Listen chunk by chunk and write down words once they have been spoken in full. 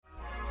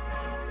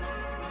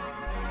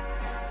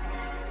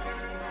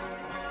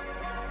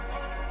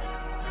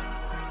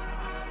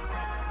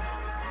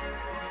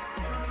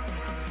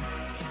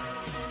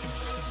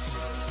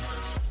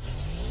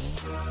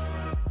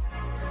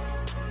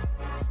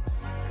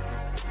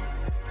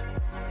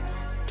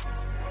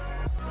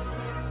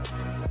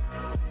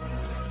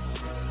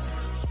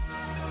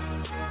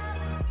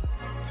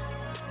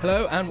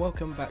Hello and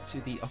welcome back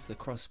to the Off the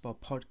Crossbar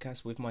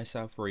podcast with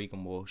myself,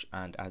 Regan Walsh,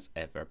 and as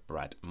ever,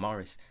 Brad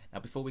Morris.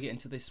 Now, before we get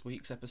into this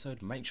week's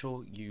episode, make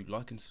sure you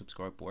like and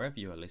subscribe wherever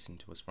you are listening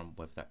to us from,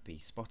 whether that be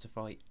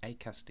Spotify,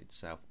 Acast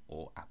itself,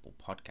 or Apple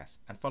Podcasts.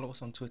 And follow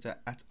us on Twitter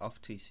at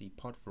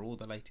OffTCPod for all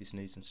the latest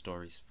news and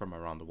stories from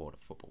around the world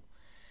of football.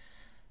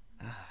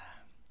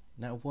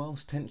 Now,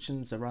 whilst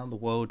tensions around the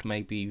world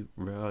may be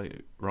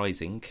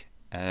rising,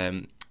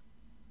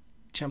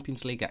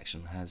 Champions League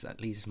action has at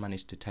least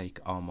managed to take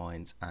our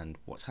minds and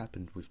what's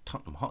happened with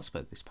Tottenham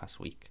Hotspur this past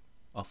week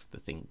off the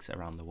things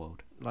around the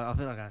world. I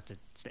feel like I have to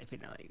step in.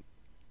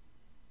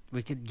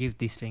 We could give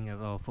this thing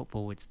of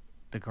football. It's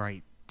the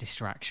great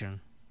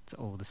distraction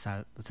to the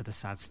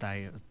sad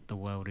state the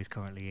world is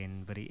currently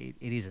in, but it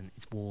isn't.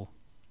 It's war.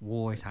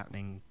 War is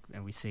happening,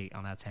 and we see it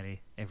on our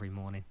telly every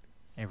morning,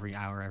 every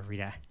hour, every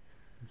day.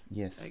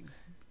 Yes.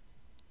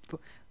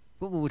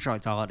 Football will try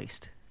its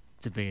hardest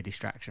to be a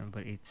distraction,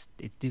 but it's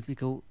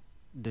difficult.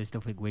 There's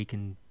nothing we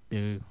can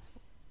do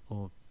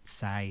or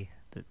say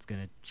that's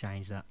going to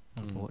change that,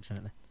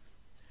 unfortunately.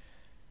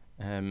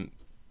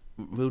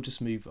 We'll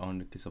just move on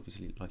because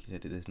obviously, like you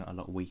said, there's not a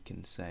lot we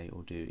can say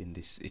or do in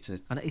this.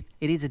 And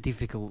it is a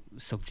difficult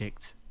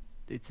subject.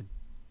 It's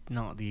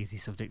not the easy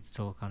subject to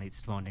talk on.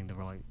 It's finding the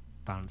right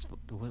balance, but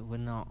we're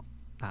not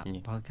that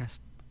podcast.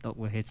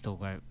 We're here to talk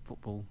about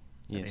football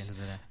at the end of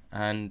the day.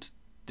 And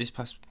this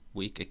past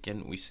week,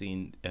 again, we've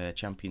seen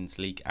Champions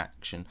League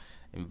action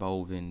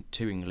involving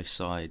two English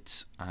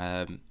sides.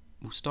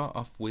 We'll start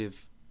off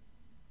with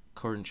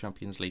current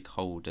Champions League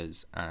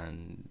holders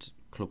and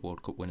Club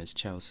World Cup winners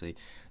Chelsea.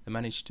 They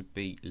managed to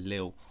beat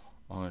Lille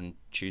on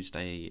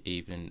Tuesday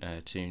evening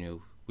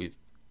 2-0 with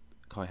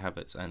Kai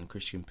Havertz and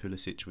Christian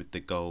Pulisic with the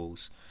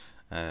goals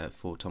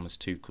for Thomas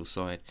Tuchel's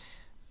side.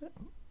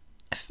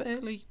 A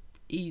fairly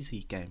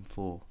easy game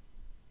for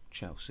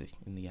Chelsea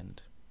in the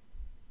end,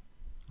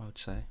 I would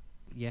say.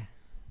 Yeah,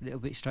 a little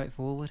bit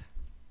straightforward,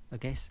 I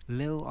guess.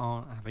 Lille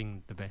aren't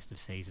having the best of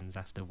seasons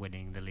after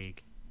winning the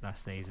league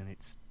last season.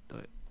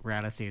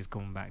 Reality has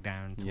come back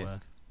down to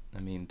earth.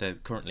 I mean, they're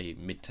currently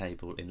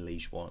mid-table in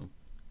Ligue 1,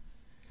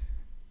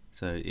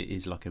 so it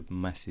is like a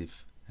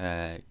massive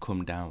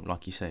come down,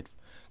 like you said,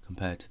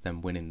 compared to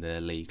them winning the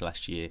league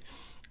last year.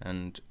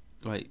 And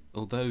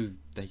although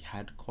they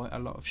had quite a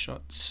lot of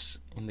shots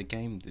in the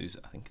game,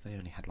 I think they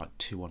only had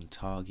 2 on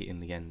target in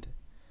the end.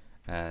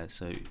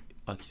 So,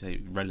 like you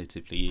say,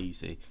 relatively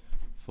easy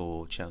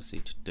for Chelsea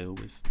to deal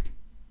with.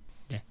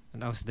 Yeah,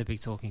 and obviously the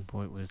big talking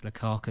point was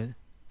Lukaku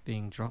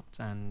being dropped,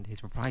 and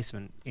his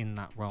replacement in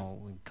that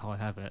role, Kai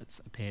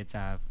Havertz, appeared to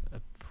have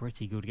a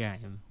pretty good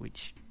game,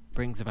 which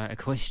brings about a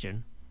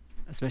question,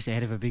 especially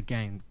ahead of a big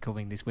game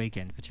coming this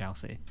weekend for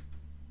Chelsea.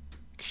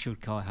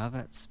 Should Kai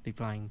Havertz be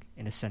playing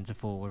in a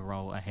centre-forward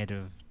role ahead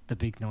of the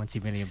big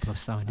 90 million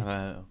plus signing?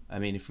 I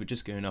mean, if we're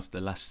just going off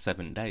the last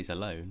 7 days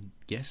alone,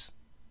 yes,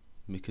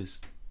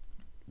 because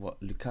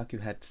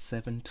Lukaku had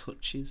 7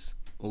 touches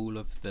all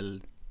of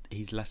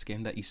his last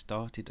game that he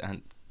started,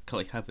 and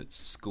Kai Havertz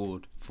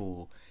scored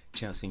for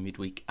Chelsea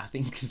midweek. I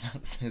think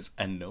that says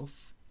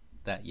enough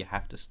that you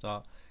have to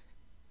start.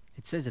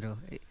 It says it all.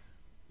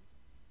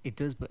 It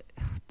does, but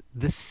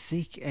the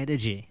sick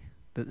energy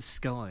that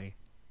Sky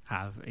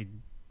have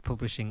in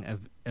publishing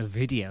a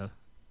video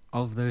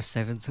of those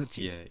 7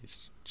 touches. Yeah,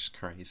 it's just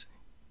crazy.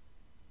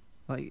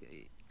 Are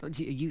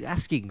you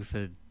asking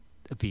for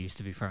abuse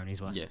to be thrown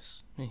his way?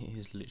 Yes, it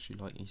is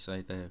literally like you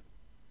say, they're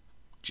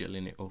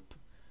gelling it up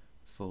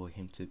for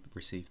him to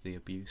receive the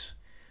abuse.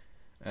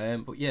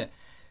 But yeah,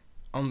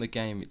 on the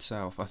game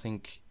itself, I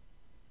think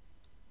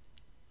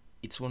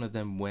it's one of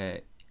them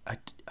where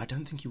I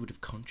don't think he would have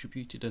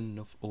contributed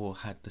enough or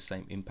had the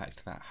same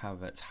impact that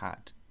Havertz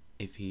had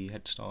if he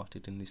had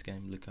started in this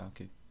game,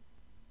 Lukaku.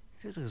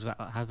 It feels like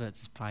Havertz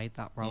has played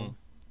that role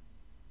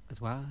as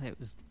well. It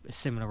was a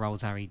similar role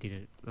to how he did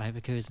at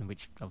Leverkusen,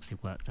 which obviously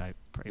worked out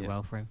pretty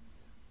well for him.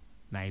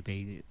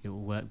 Maybe it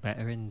will work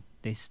better in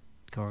this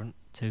current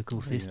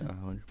Tuchel system.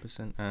 Yeah,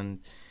 100%. And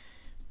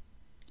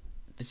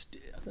this,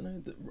 I don't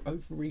know,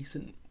 over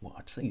recent,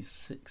 I'd say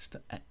 6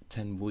 to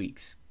 10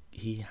 weeks,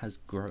 he has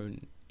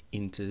grown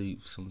into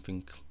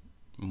something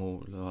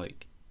more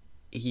like...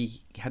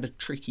 He had a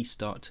tricky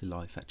start to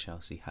life at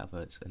Chelsea,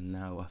 Havertz, and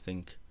now I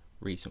think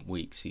recent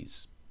weeks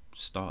he's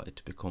started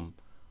to become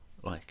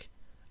like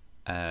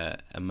a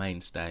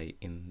mainstay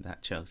in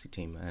that Chelsea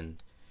team,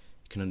 and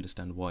you can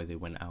understand why they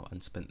went out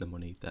and spent the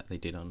money that they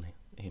did on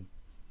him.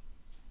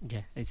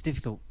 Yeah, it's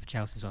difficult for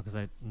Chelsea as well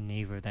because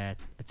neither of their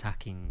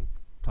attacking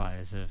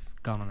players have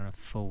gone on a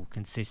full,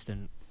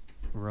 consistent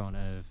run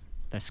of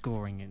they're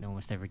scoring in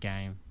almost every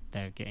game,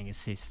 they're getting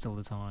assists all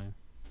the time.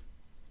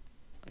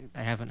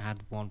 They haven't had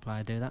one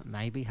player do that.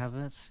 Maybe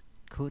Havertz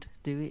could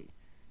do it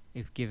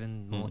if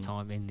given more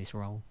time in this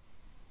role.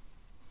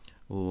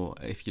 Or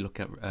if you look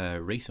at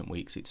recent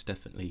weeks, it's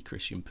definitely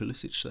Christian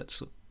Pulisic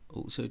that's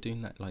also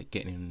doing that, like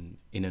getting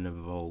in and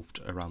involved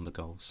around the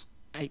goals.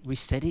 Hey, we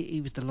said it, he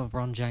was the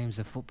LeBron James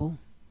of football.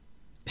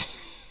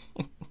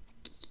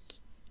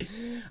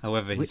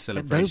 However, his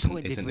celebration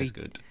isn't as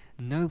good.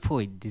 No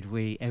point did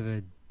we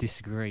ever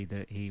disagree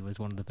that he was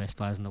one of the best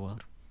players in the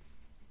world.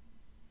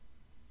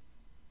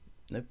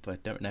 Nope, I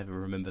don't ever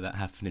remember that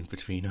happening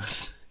between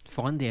us.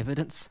 Find the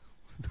evidence.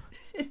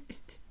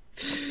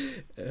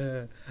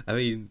 I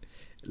mean,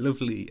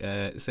 lovely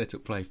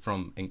set-up play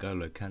from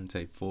N'Golo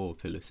Kante for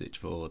Pulisic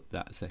for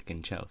that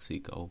second Chelsea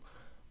goal.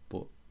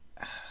 But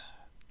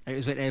it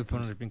was when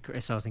everyone had been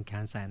criticising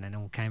Kante and then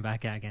all came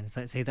back out again.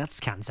 So, see, that's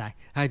Kante.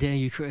 How dare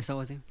you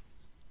criticise him?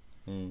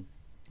 It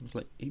was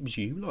like, it was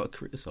you lot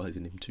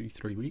criticising him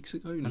 2-3 weeks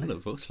ago. None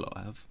of us lot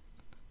have.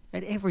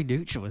 And every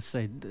neutral has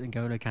said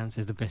N'Golo Kante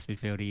is the best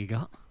midfielder you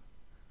got.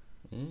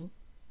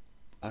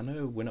 I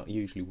know we're not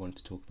usually one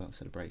to talk about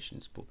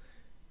celebrations, but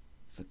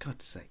for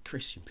God's sake,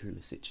 Christian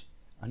Pulisic,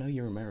 I know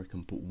you're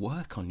American, but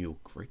work on your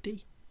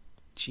gritty.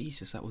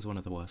 Jesus, that was one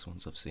of the worst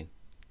ones I've seen.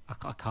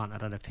 I can't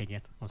add an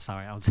opinion. I'm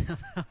sorry.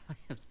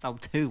 I'm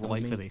too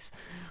white for this.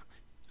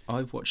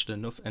 I've watched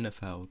enough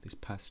NFL this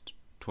past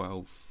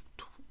 12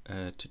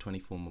 to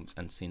 24 months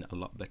and seen a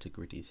lot better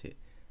gritties hit.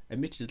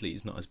 Admittedly,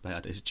 it's not as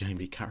bad as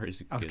Jamie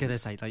Carragher. I was going to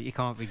say, like, you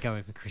can't be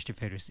going for Christian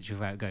Pulisic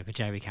without going for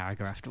Jamie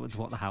Carragher afterwards.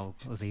 What the hell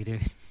was he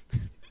doing?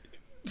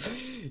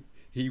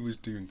 He was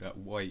doing that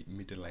white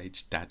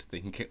middle-aged dad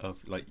thing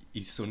of, like,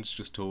 his son's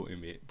just taught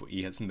him it, but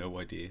he has no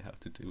idea how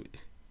to do it.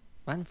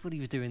 I thought he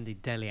was doing the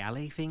Dele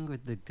Alli thing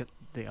with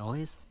the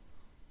eyes.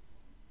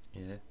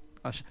 Yeah.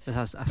 I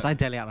say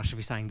Dele Alli, I should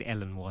be saying the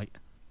Ellen White.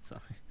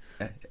 Sorry.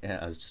 Yeah,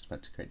 I was just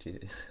about to correct you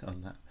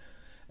on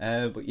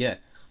that. But yeah,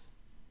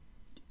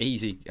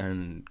 easy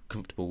and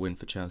comfortable win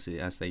for Chelsea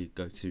as they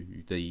go to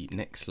the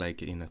next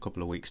leg in a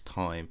couple of weeks'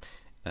 time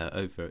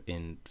over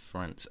in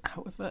France.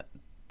 However,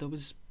 there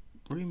was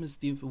rumours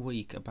the other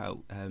week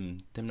about them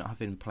not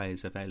having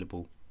players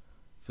available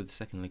for the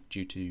second leg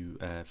due to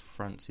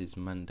France's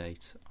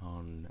mandate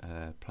on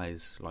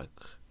players like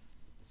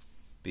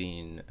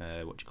being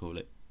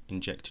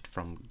injected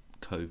from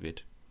COVID.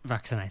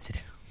 Vaccinated.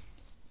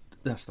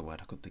 That's the word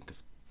I could think of.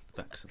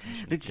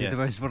 Vaccination.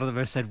 Literally, one of the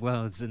most said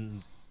words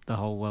in the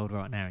whole world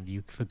right now, and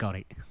you forgot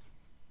it.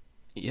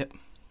 Yep.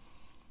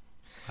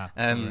 Wow,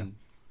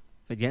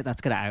 but yeah, that's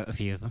going to out a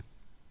few of them.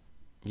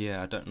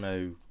 Yeah, I don't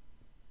know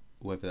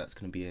whether that's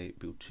going to be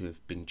able to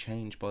have been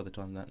changed by the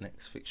time that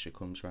next fixture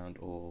comes round,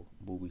 or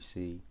will we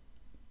see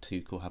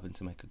Tuchel having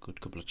to make a good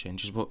couple of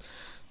changes. But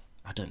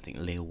I don't think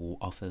Lille will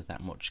offer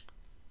that much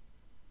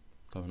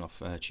going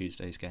off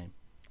Tuesday's game.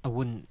 I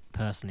wouldn't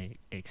personally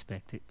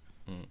expect it.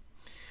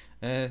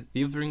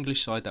 The other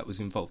English side that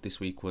was involved this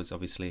week was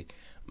obviously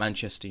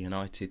Manchester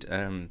United.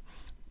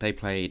 They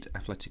played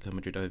Atletico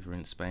Madrid over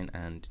in Spain,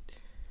 and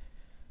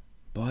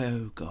by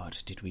oh God,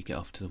 did we get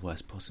off to the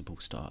worst possible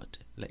start,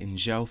 letting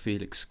João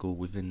Felix score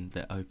within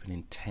the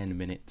opening 10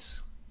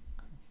 minutes.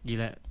 You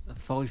let a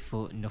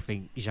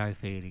 5'0" João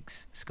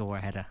Felix score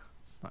a header.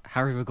 Like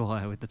Harry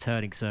Maguire with the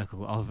turning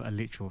circle of a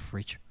literal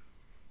fridge.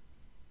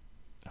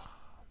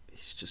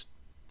 It's just...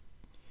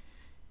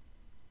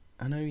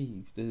 I know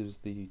there was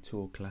the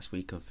talk last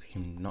week of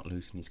him not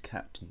losing his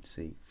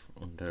captaincy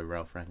under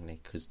Ralph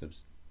Rangnick because there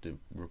was the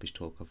rubbish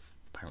talk of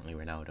apparently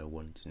Ronaldo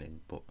wanting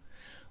him, but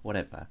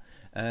whatever.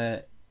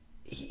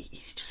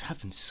 He's just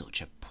having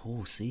such a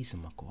poor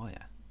season,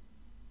 Maguire.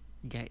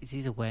 Yeah, it's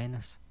his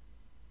awareness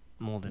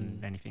more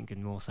than anything,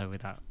 and more so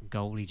with that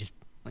goal. He just...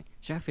 like,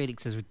 João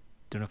Felix has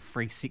done a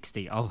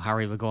 360 of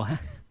Harry Maguire.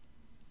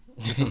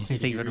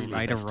 He's even really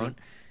made a run.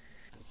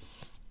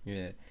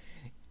 Yeah.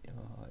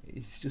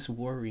 It's just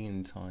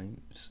worrying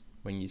times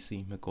when you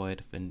see Maguire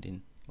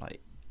defending.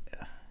 Like,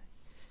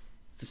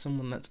 for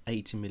someone that's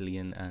 80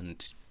 million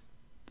and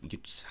you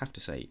just have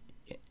to say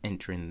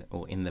entering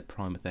or in the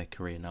prime of their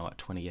career now at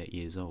 28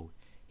 years old,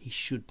 he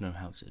should know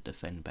how to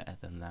defend better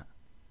than that.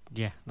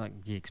 Yeah, like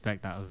you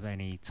expect that of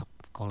any top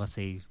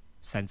quality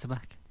centre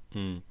back.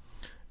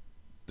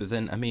 But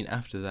then, I mean,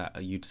 after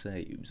that, you'd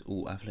say it was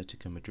all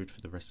Atletico Madrid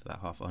for the rest of that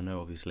half. I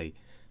know, obviously,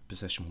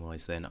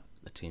 possession-wise, they're not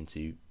the team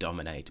to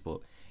dominate,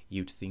 but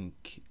you'd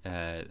think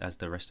as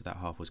the rest of that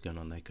half was going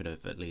on, they could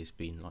have at least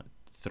been like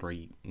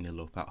 3-0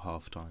 up at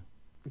half-time.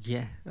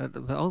 Yeah,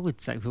 but I would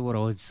say for what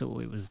I saw,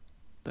 it was...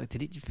 like,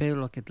 did it feel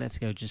like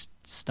Atletico just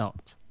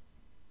stopped?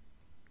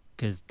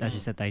 Because, as you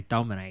said, they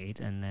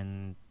dominated, and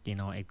then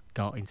United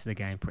got into the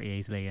game pretty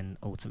easily and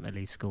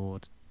ultimately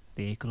scored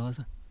the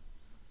equaliser.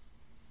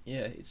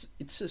 Yeah,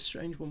 it's a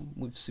strange one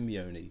with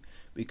Simeone,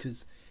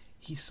 because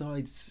he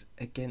sides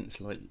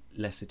against like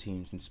lesser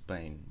teams in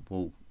Spain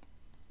will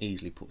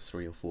easily put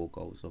 3 or 4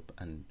 goals up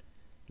and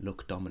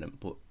look dominant,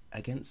 but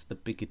against the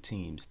bigger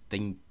teams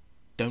they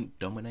don't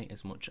dominate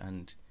as much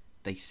and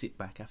they sit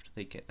back after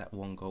they get that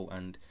one goal.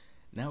 And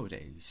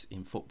nowadays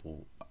in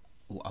football,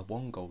 a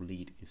 1-goal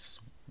lead is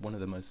one of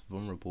the most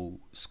vulnerable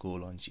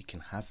scorelines you can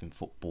have in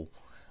football,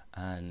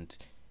 and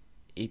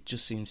it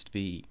just seems to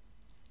be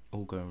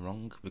all going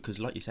wrong because,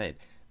 like you said,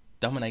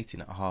 dominating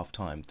at half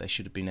time, they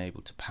should have been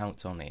able to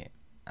pounce on it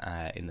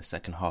in the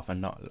second half and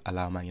not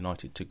allow Man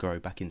United to grow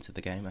back into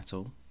the game at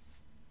all.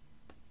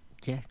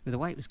 Yeah, with the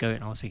way it was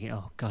going, I was thinking,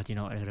 oh God,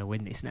 United are going to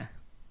win this now.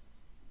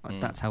 Like,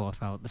 that's how I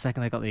felt. The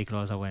second they got the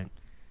equaliser, I went,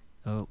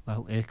 oh,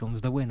 well, here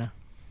comes the winner.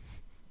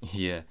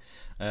 Yeah.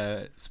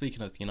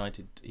 Speaking of the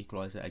United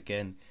equaliser,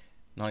 again,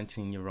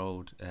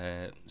 19-year-old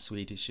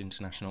Swedish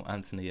international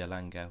Anthony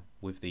Elanga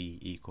with the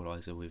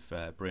equaliser, with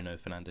Bruno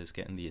Fernandes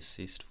getting the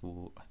assist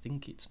for, I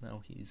think it's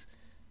now his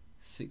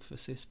 6th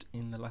assist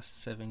in the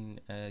last 7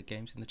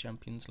 games in the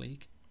Champions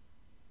League.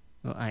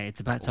 Well, hey, it's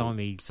about time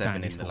he 7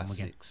 found his in the form last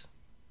again. 6.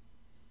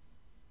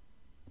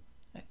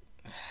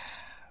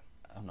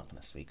 I'm not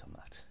going to speak on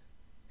that.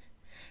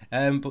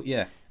 But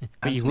yeah.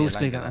 But you Anthony will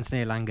speak Elanga, on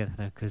Anthony Elanga,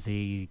 though, because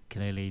he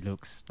clearly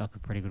looks like a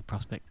pretty good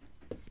prospect.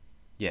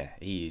 Yeah,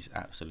 he is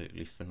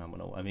absolutely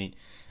phenomenal. I mean,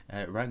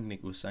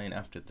 Rangnick was saying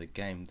after the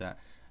game that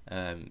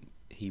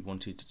he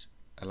wanted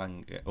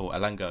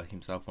Elanga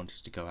himself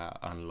wanted to go out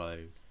on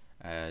loan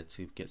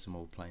to get some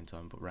more playing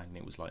time, but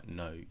Rangnick was like,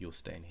 no, you're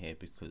staying here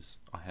because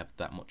I have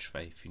that much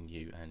faith in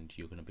you and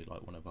you're going to be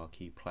like one of our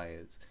key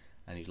players.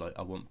 And he's like,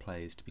 I want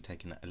players to be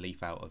taking a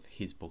leaf out of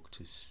his book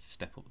to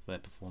step up their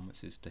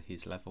performances to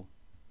his level.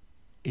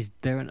 Is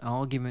there an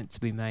argument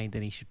to be made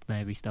that he should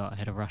maybe start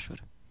ahead of Rashford?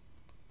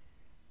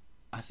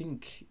 I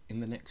think in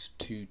the next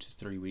 2 to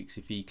 3 weeks,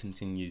 if he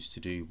continues to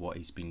do what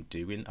he's been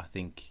doing, I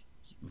think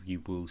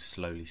you will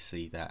slowly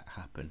see that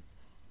happen.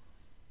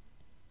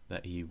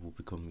 That he will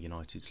become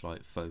United's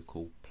like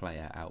focal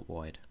player out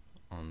wide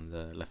on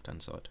the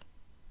left-hand side.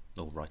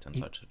 Or right-hand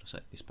side, should I say,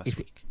 this past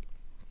week.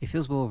 He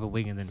feels more of a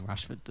winger than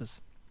Rashford does,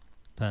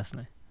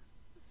 personally.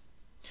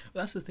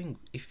 Well, that's the thing.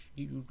 If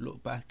you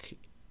look back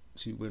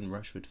to when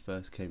Rashford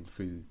first came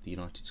through the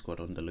United squad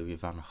under Louis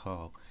van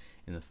Gaal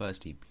in the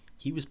first team,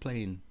 he was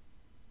playing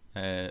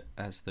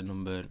as the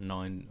number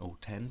 9 or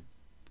 10,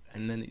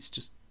 and then it's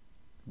just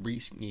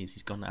recent years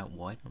he's gone out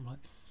wide. I'm like,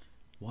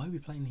 why are we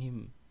playing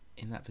him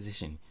in that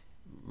position?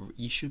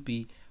 You should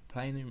be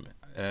playing him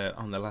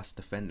on the last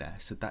defender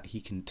so that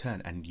he can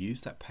turn and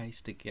use that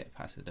pace to get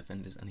past the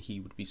defenders, and he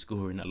would be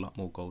scoring a lot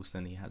more goals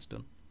than he has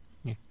done.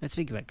 Yeah, let's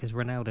think about it, because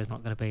Ronaldo's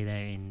not going to be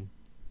there in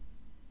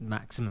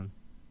maximum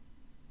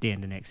the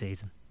end of next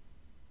season,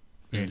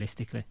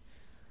 realistically.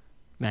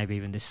 Maybe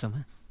even this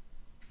summer.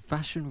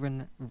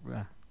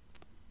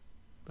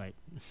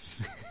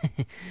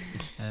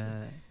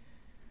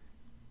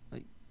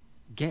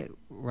 Get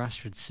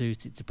Rashford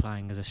suited to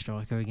playing as a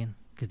striker again,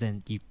 because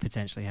then you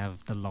potentially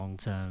have the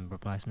long-term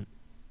replacement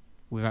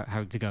without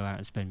having to go out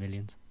and spend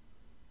millions.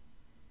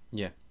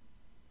 Yeah,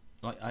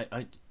 like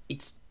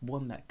it's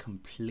one that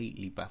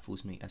completely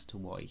baffles me as to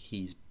why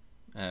he's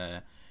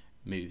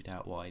moved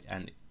out wide,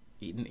 and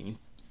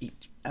it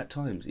at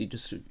times it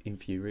just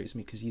infuriates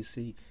me, because you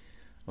see,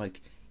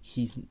 like,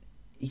 he's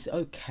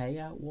okay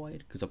out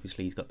wide because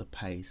obviously he's got the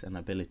pace and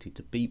ability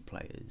to beat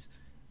players,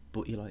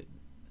 but you're like,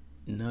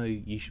 no,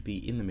 you should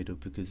be in the middle,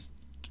 because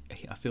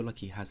I feel like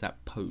he has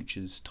that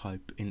poacher's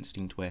type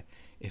instinct where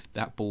if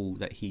that ball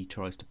that he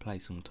tries to play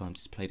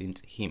sometimes is played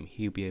into him,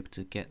 he'll be able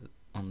to get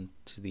on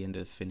to the end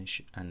of the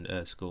finish and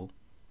score.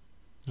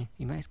 Yeah,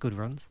 he makes good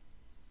runs.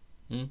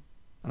 Mm.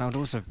 And I would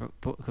also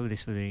put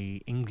this for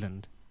the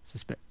England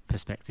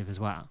perspective as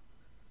well.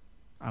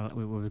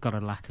 We've got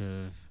a lack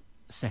of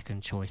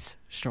second choice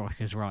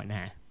strikers right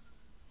now.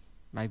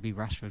 Maybe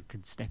Rashford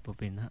could step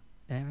up in that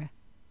area.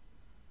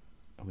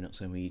 Are we not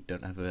saying we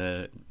don't have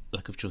a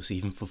lack of choice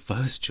even for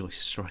first choice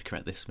striker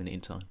at this minute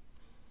in time?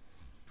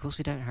 Of course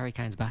we don't. Harry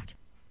Kane's back.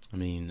 I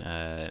mean,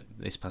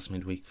 this past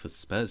midweek for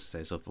Spurs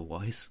says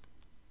otherwise.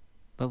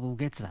 But we'll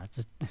get to that.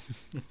 Just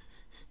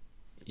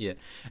yeah.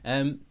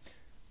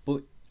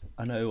 But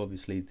I know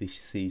obviously this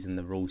season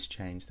the rules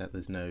changed, that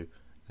there's no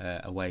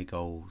away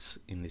goals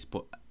in this,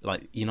 but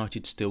like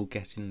United still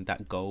getting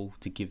that goal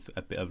to give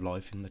a bit of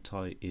life in the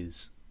tie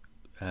is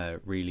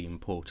really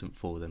important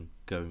for them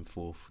going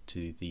forth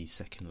to the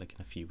second leg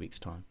in a few weeks'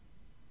 time.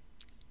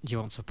 Do you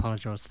want to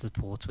apologise to the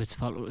poor Twitter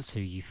followers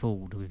who you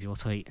fooled with your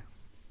tweet?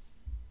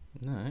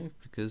 No,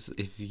 because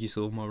if you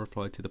saw my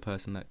reply to the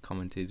person that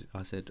commented,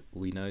 I said,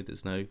 we know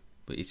there's no,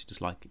 but it's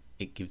just like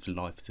it gives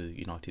life to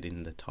United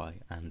in the tie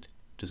and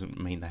doesn't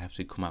mean they have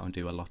to come out and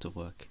do a lot of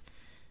work.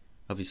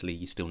 Obviously,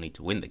 you still need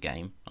to win the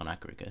game on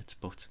aggregate,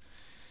 but...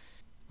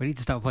 We need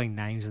to start putting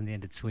names on the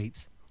end of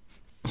tweets.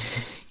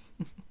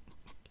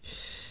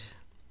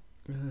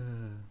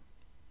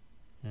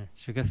 Yeah.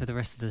 Should we go for the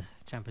rest of the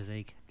Champions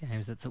League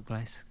games that took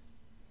place?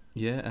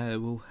 Yeah,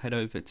 we'll head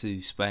over to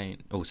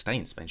Spain, or stay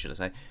in Spain, should I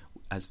say,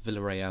 as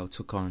Villarreal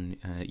took on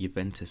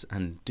Juventus,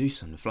 and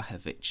Dusan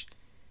Vlahovic.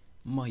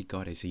 My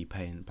God, is he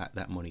paying back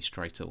that money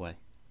straight away?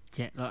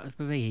 Yeah, like,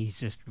 for me, he's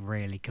just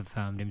really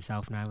confirmed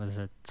himself now as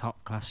a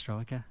top-class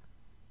striker.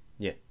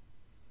 Yeah.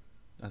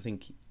 I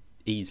think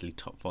easily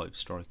top 5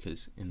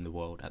 strikers in the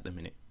world at the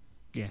minute.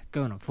 Yeah,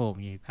 going on form,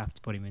 you have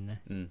to put him in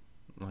there.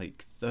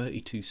 Like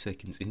 32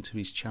 seconds into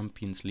his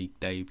Champions League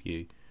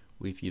debut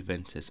with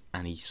Juventus,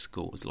 and he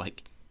scores.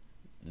 Like,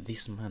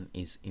 this man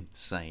is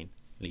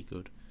insanely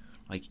good.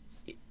 Like,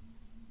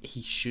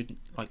 he shouldn't,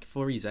 like,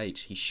 for his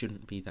age, he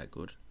shouldn't be that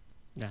good.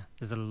 Yeah,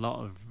 there's a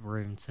lot of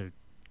room to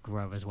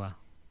grow as well.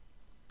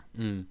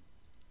 And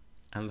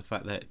the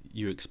fact that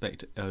you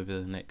expect over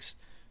the next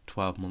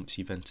 12 months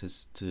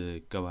Juventus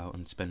to go out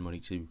and spend money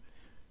to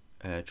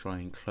try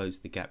and close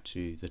the gap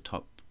to the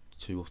top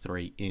 2 or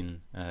 3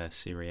 in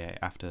Serie A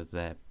after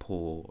their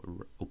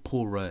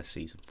poorer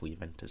season for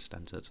Juventus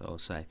standards, I'll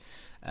say.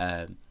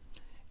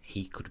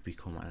 He could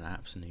become an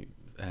absolute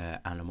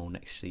animal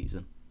next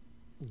season.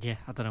 Yeah,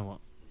 I don't know what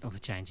other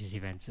changes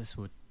Juventus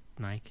would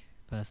make,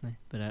 personally.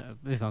 But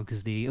move on,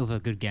 because the other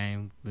good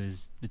game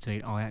was between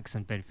Ajax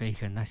and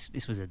Benfica, and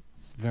this was a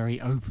very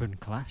open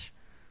clash.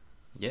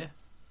 Yeah.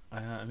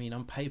 I mean,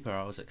 on paper,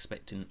 I was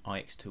expecting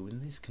Ajax to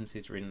win this,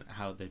 considering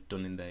how they've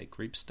done in their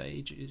group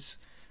stages.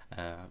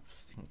 I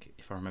think,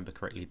 if I remember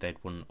correctly,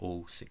 they'd won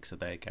all 6 of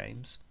their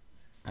games.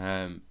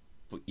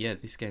 But yeah,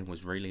 this game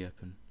was really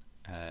open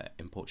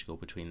in Portugal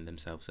between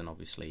themselves and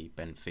obviously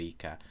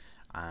Benfica,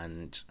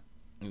 and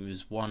it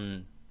was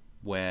one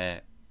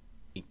where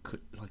it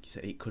could, like you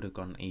said, it could have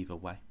gone either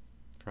way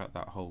throughout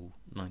that whole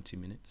 90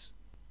 minutes.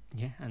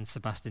 Yeah, and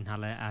Sebastian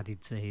Haller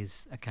added to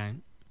his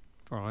account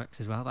for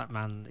Ajax as well. That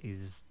man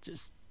is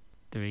just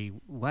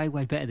doing way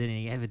better than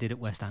he ever did at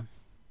West Ham.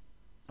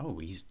 Oh,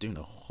 he's doing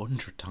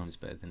 100 times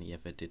better than he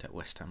ever did at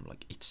West Ham.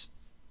 Like, it's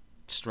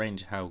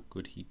strange how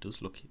good he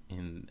does look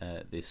in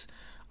this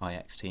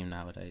Ajax team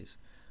nowadays.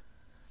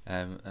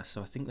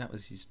 So I think that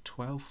was his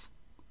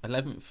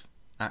 11th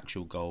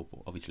actual goal,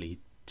 but obviously he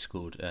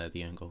scored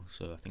the own goal,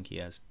 so I think he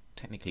has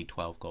technically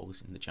 12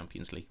 goals in the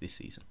Champions League this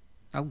season.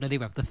 Oh, did he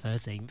have the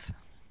 13th?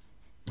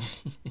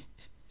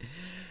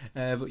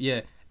 But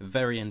yeah,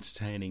 very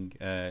entertaining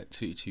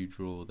 2-2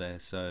 draw there.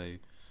 So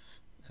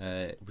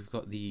we've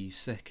got the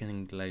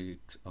second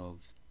legs of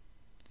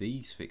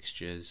these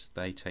fixtures.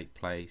 They take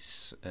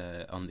place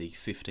on the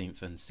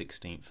 15th and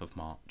 16th of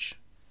March.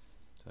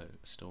 So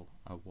still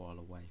a while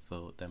away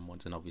for them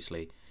ones, and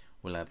obviously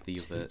we'll have the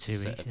other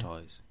set of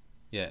ties.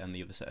 Yeah, and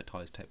the other set of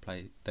ties take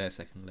place. Their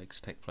second legs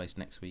take place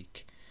next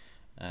week.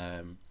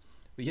 But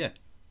yeah,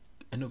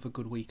 another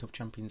good week of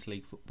Champions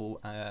League football.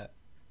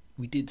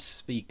 We did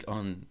speak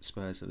on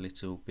Spurs a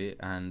little bit,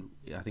 and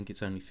I think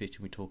it's only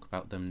fitting we talk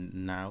about them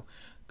now.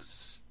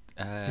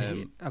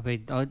 I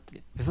mean, I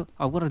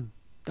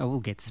will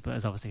get to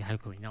Spurs, obviously, how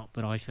can we not?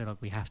 But I feel like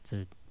we have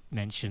to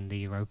mention the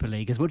Europa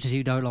League. As much as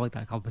you don't like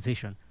that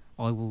competition,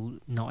 I will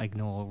not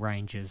ignore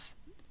Rangers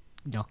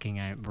knocking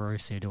out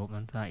Borussia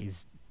Dortmund. That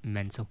is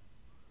mental.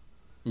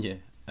 Yeah,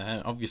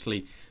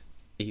 obviously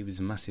it was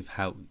a massive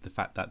help, the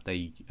fact that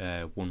they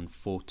won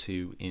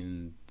 4-2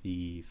 in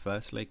the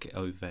first leg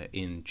over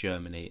in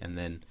Germany, and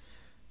then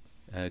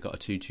got a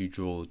 2-2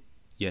 draw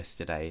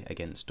yesterday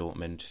against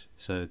Dortmund,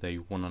 so they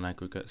won on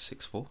aggregate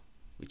 6-4,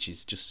 which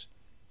is just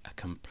a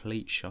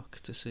complete shock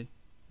to see.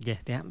 Yeah,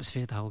 the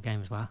atmosphere of the whole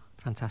game as well,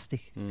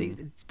 fantastic.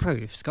 It's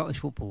proof Scottish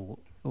football,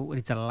 when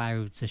it's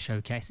allowed to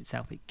showcase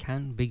itself, it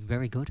can be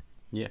very good.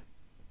 Yeah.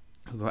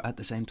 But at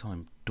the same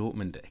time,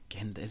 Dortmund,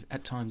 again,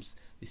 at times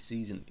this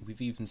season,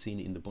 we've even seen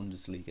it in the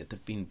Bundesliga,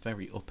 they've been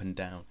very up and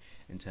down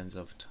in terms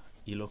of,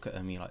 you look at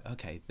them and you're like,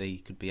 okay, they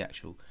could be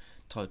actual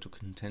title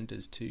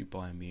contenders to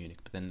Bayern Munich,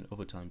 but then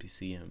other times you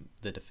see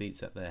the defeats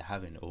that they're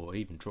having, or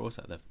even draws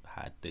that they've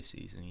had this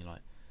season, you're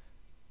like,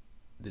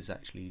 there's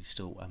actually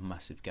still a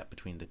massive gap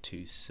between the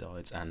two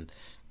sides, and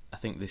I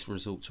think this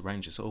result to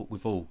Rangers,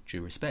 with all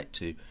due respect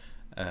to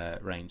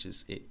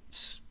Rangers,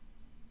 it's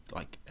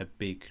like a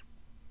big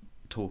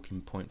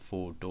talking point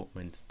for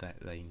Dortmund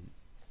that they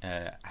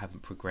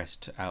haven't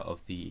progressed out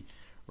of the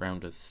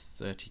round of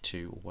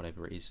 32 or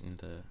whatever it is in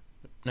the...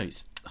 No,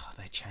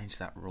 they changed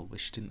that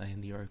rubbish, didn't they,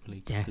 in the Europa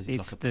League? Yeah, because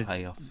it's like a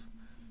playoff.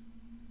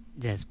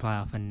 Yeah, it's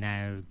playoff, and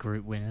now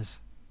group winners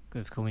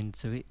have come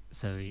into it.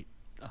 So,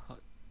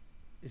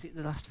 is it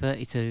the last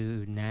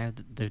 32 now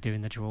that they're doing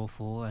the draw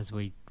for as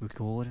we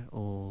record,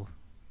 or...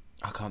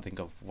 I can't think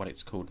of what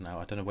it's called now.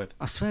 I don't know whether...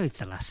 I swear it's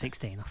the last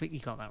 16. I think you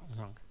got that one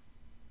wrong.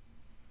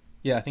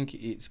 Yeah, I think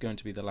it's going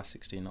to be the last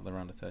 16, not the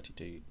round of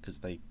 32, because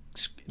they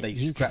scrapped the round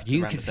of 32.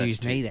 You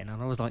confused me then,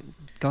 and I was like,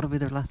 got to be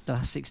the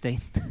last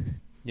 16.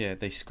 Yeah,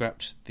 they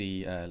scrapped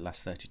the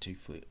last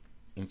 32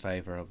 in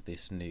favour of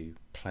this new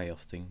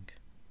playoff thing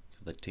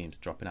for the teams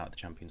dropping out of the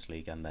Champions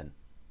League and then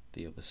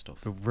the other stuff.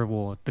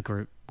 Reward the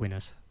group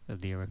winners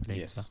of the Europa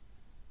League as well.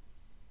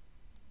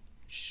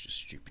 It's just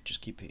stupid. Just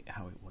keep it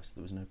how it was.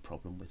 There was no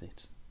problem with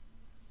it.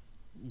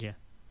 Yeah.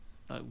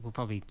 We'll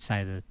probably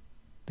say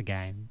the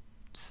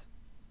games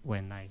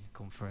when they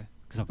come through,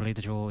 because I believe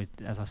the draw is,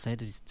 as I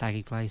said, is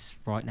taking place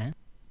right now.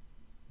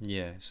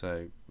 Yeah,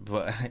 so,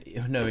 but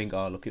knowing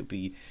our luck,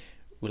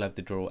 we'll have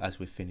the draw as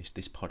we finish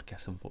this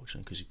podcast,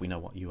 unfortunately, because we know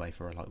what UEFA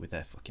are like with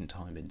their fucking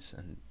timings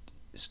and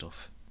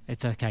stuff.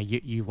 It's okay,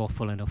 you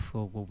waffle enough,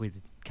 we'll be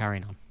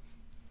carrying on.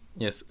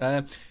 Yes,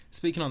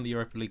 speaking on the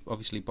Europa League,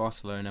 obviously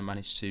Barcelona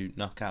managed to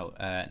knock out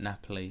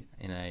Napoli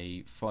in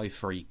a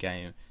 5-3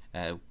 game,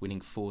 winning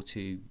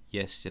 4-2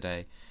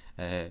 yesterday.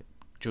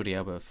 Jordi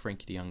Alba,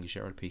 Frenkie de Jong,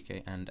 Gerard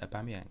Piqué and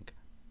Aubameyang,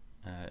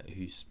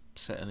 who's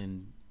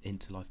settling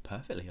into life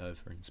perfectly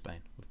over in Spain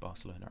with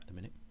Barcelona at the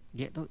minute.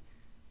 Yeah, look,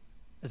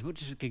 as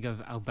much as we could go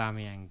for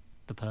Aubameyang,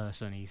 the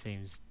person, he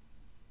seems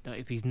that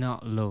if he's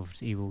not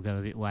loved, he will go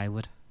a bit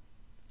wayward.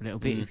 A little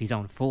bit. If he's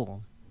on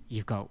form,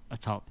 you've got a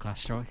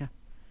top-class striker.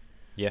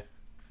 Yeah.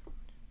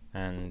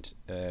 And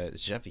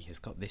Xavi has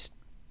got this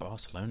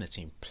Barcelona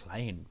team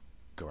playing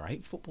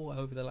great football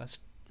over the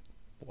last,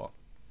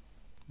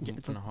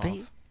 month and a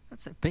half.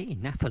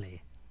 Beating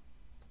Napoli.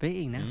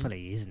 Beating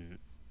Napoli isn't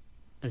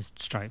as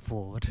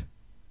straightforward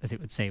as it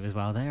would seem as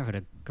well. They're having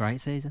a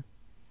great season.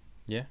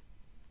 Yeah,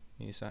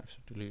 it's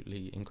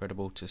absolutely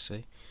incredible to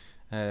see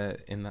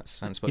in that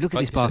sense. But you look at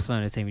this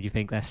Barcelona team and you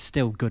think they're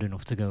still good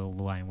enough to go all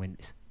the way and win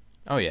this.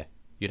 Oh yeah,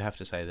 you'd have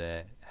to say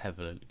they're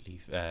heavily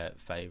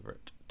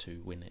favourite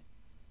to win it.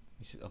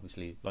 It's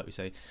obviously, like we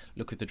say,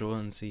 look at the draw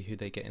and see who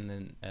they get in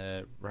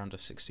the round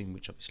of 16,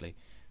 which obviously,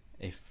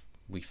 if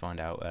we find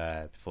out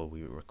before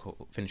we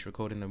finish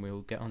recording, then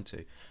we'll get on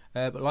to.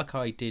 But like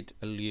I did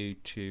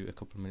allude to a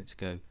couple of minutes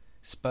ago,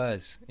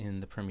 Spurs in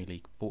the Premier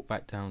League brought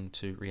back down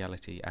to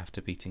reality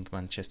after beating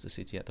Manchester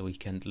City at the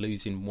weekend,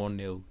 losing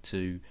 1-0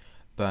 to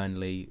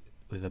Burnley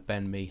with a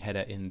Ben Mee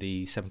header in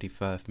the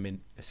 71st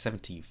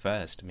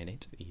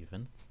minute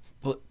even.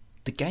 But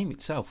the game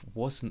itself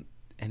wasn't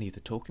any of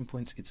the talking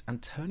points. It's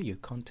Antonio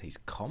Conte's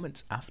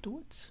comments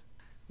afterwards.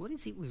 What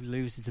is it with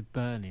losing to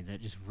Burnley that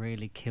just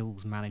really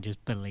kills managers'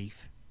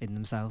 belief in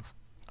themselves?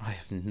 I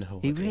have no idea.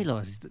 He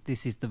realises that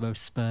this is the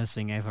most Spurs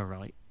thing ever,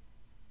 right?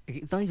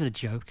 It's not even a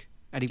joke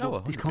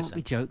anymore. This can't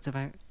be joked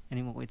about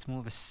anymore. It's more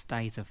of a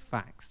state of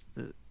facts,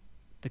 that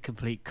the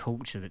complete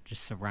culture that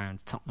just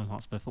surrounds Tottenham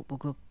Hotspur Football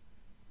Club.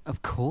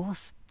 Of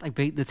course, they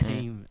beat the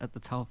team at the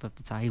top of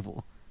the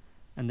table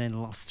and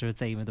then lost to a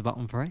team at the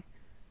bottom three.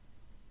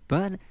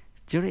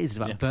 Do you know what it is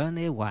about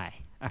Burnley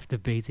away after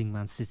beating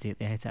Man City at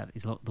the Etihad?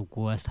 It's like the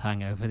worst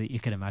hangover that you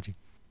can imagine.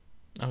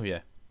 Oh yeah,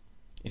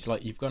 it's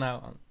like you've gone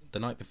out the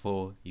night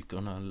before, you've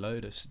gone on a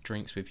load of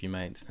drinks with your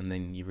mates, and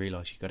then you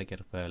realise you've got to get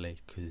up early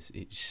because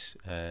it's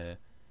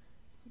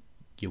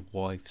your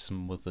wife's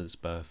mother's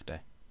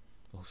birthday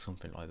or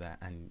something like that,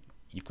 and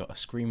you've got a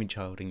screaming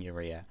child in your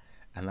ear,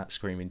 and that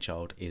screaming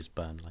child is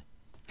Burnley.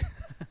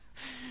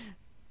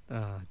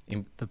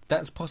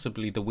 That's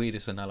possibly the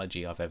weirdest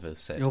analogy I've ever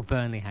said. Your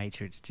Burnley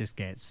hatred just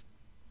gets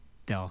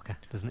darker,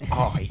 doesn't it?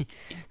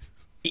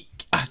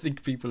 I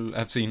think people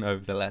have seen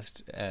over the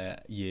last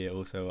year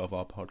or so of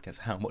our podcast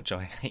how much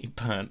I hate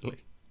Burnley.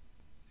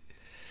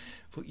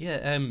 But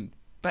yeah,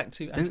 back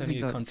to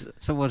Antonio Conte.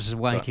 Someone's just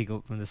waking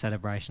up from the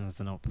celebrations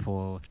the night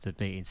before to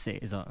beating City.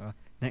 It's like,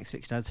 next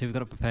fixture, lads, who we've got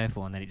to prepare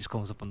for, and then it just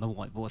comes up on the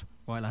whiteboard.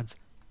 Right, lads,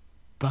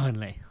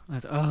 Burnley. I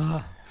was,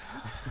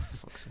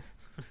 Fuck's sake.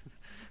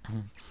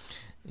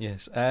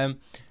 Yes,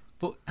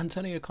 but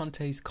Antonio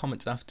Conte's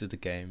comments after the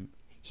game,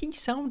 he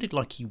sounded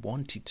like he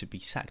wanted to be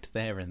sacked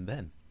there and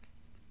then.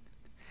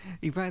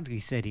 He practically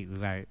said it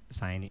without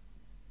saying it,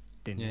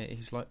 didn't he? Yeah,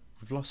 he's like,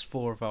 we've lost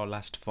 4 of our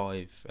last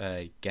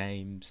 5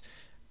 games.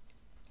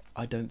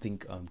 I don't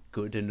think I'm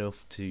good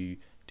enough to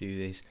do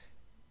this.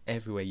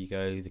 Everywhere you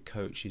go, the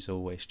coach is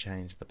always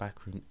changed. The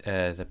backroom,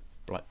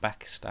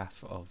 back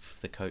staff of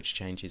the coach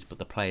changes, but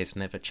the players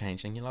never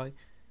change. And you're like,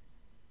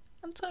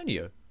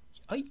 Antonio,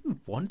 are you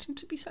wanting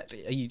to be sacked?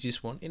 Are you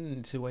just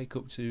wanting to wake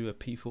up to a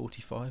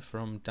P45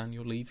 from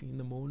Daniel Levy in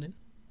the morning?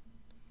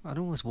 I'd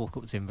almost walk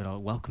up to him and be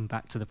like, welcome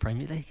back to the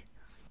Premier League,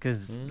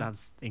 because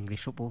that's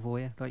English football for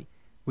you. Like,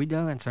 we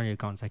know Antonio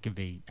Conte can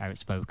be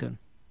outspoken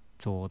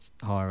towards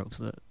higher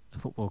ups at a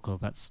football club.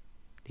 That's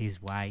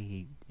his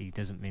way. He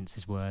doesn't mince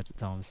his words at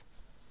times.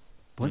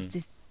 Was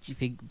this, do you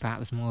think,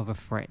 perhaps more of a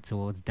threat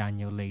towards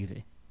Daniel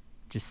Levy?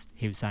 Just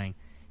him saying,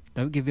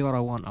 don't give me what I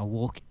want, I'll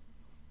walk.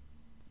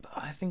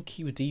 I think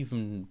he would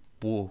even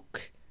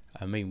walk.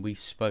 I mean, we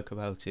spoke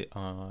about it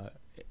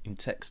in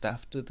text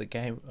after the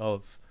game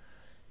of,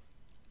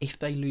 if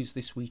they lose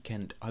this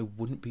weekend, I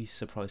wouldn't be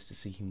surprised to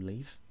see him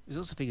leave. There's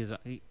also figures that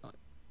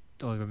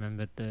I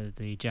remember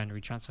the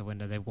January transfer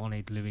window. They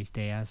wanted Luis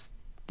Diaz,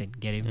 didn't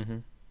get him. Mm-hmm.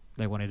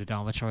 They wanted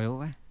Adama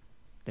Traore,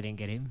 they didn't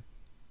get him.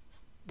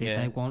 Did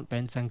they want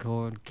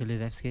Bentancur and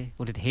Kulusevski,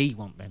 or did he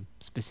want them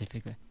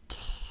specifically?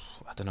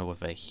 I don't know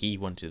whether he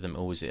wanted them,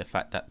 or was it a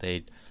fact that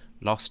they'd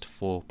lost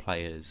 4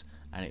 players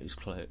and it was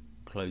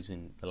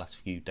closing the last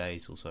few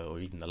days or so, or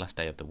even the last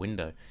day of the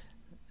window,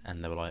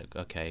 and they were like,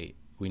 okay,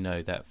 we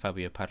know that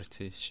Fabio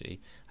Paratici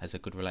has a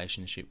good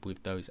relationship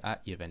with those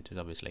at Juventus,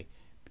 obviously,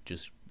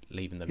 just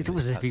leaving them. It's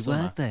almost as if he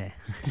worked there.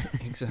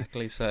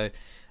 Exactly. So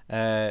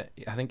I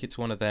think it's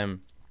one of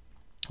them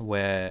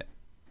where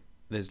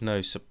there's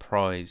no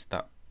surprise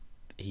that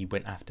he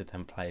went after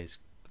them players,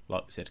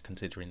 like we said,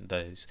 considering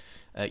those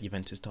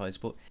Juventus ties.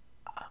 But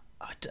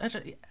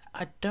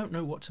I don't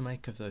know what to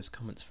make of those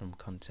comments from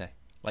Conte.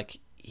 Like,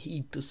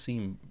 he does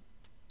seem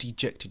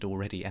dejected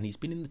already, and he's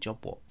been in the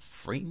job,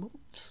 3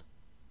 months?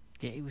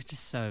 Yeah, he was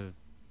just so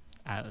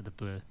out of the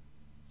blue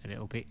a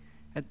little bit.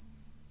 The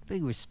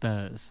thing with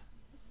Spurs,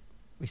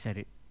 we said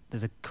it,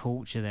 there's a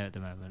culture there at the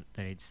moment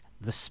that it's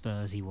the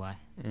Spursy way.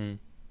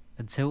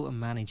 Until a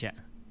manager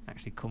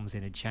actually comes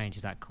in and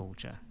changes that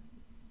culture,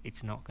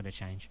 it's not going to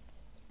change.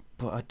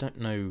 But I don't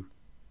know,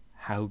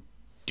 how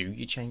do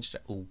you change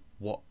that, or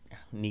what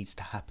needs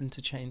to happen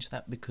to change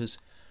that, because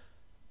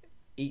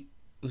it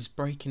was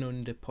breaking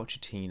under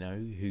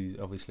Pochettino,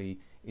 who obviously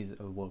is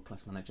a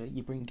world-class manager.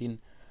 You bring in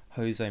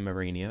Jose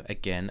Mourinho,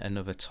 again,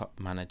 another top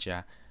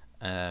manager,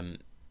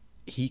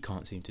 he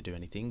can't seem to do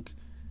anything.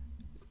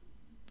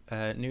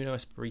 Nuno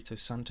Espirito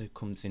Santo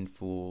comes in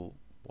for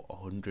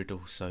 100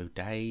 or so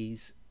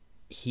days.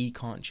 He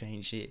can't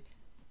change it.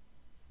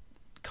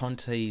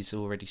 Conte's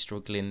already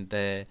struggling.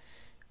 They're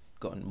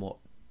gotten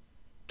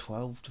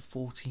 12 to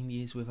 14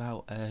 years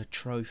without a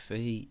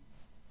trophy.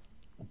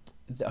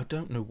 I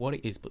don't know what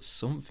it is, but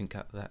something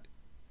at that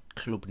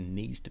club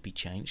needs to be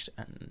changed,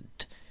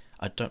 and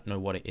I don't know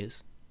what it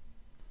is.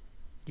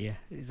 Yeah,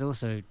 it's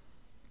also a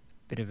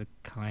bit of a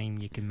claim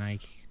you can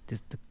make.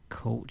 Does the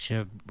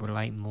culture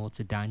relate more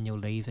to Daniel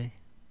Levy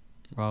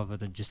rather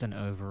than just an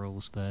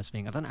overall Spurs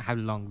thing? I don't know how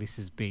long this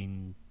has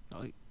been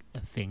like a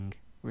thing,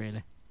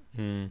 really.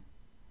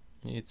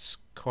 It's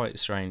quite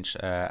strange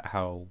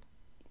how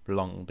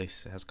long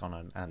this has gone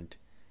on, and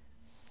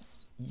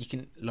you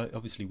can, like,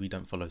 obviously we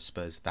don't follow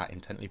Spurs that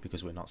intently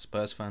because we're not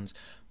Spurs fans,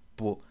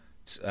 but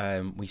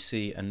we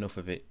see enough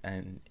of it,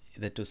 and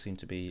there does seem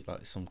to be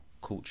like some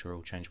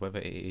cultural change. Whether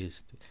it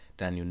is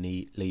Daniel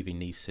Levy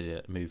needs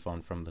to move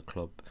on from the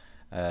club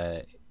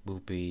will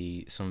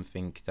be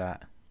something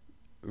that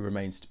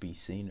remains to be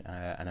seen,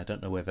 and I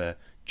don't know whether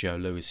Joe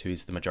Lewis, who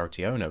is the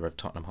majority owner of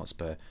Tottenham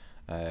Hotspur,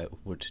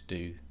 would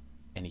do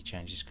any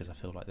changes, because I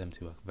feel like them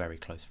two are very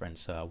close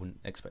friends, so I wouldn't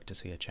expect to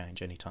see a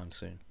change anytime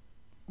soon.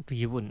 But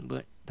you wouldn't.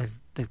 But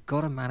they've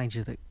got a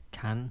manager that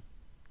can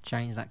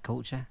change that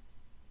culture.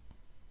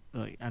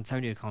 Like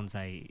Antonio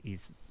Conte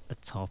is a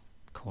top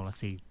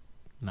quality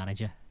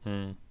manager.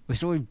 We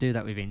saw him do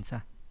that with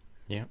Inter.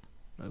 Yeah.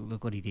 Like,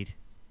 look what he did.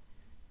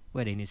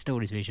 Well, in his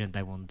story's vision,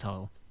 they won the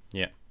title.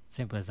 Yeah.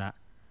 Simple as that.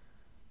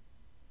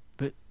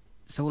 But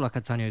so like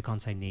Antonio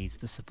Conte needs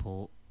the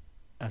support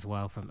as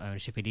well from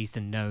ownership. He needs to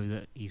know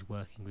that he's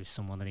working with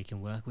someone that he can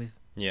work with.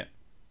 Yeah.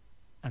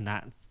 And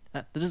that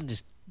doesn't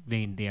just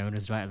mean the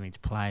owners, right? It means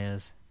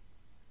players,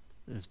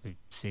 as we've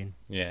seen.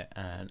 Yeah,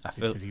 and I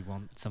feel... Does he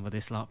want some of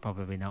this lot?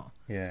 Probably not.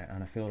 Yeah,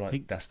 and I feel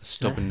like that's the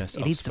stubbornness of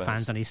Spurs. He needs the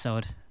fans on his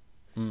side.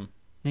 He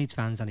needs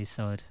fans on his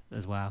side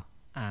as well.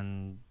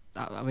 And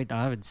I mean,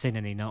 I haven't seen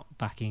any not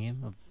backing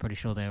him. I'm pretty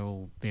sure they're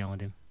all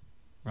behind him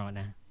right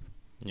now.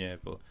 Yeah,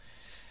 but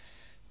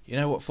you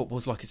know what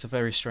football's like? It's a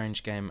very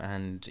strange game,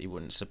 and it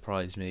wouldn't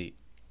surprise me.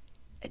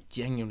 I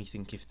genuinely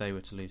think if they were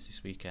to lose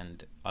this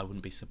weekend, I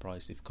wouldn't be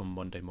surprised if come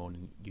Monday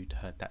morning you'd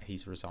heard that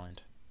he's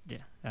resigned.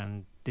 Yeah,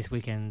 and this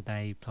weekend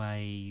they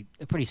play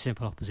a pretty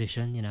simple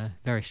opposition,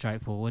 very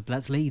straightforward.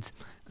 That's Leeds.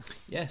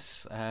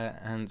 Yes,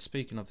 and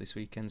speaking of this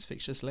weekend's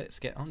fixtures, let's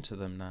get onto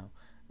them now.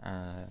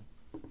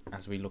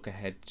 As we look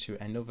ahead to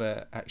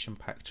another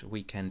action-packed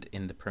weekend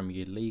in the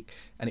Premier League,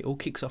 and it all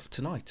kicks off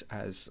tonight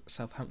as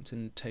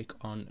Southampton take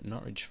on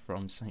Norwich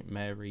from St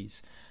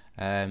Mary's.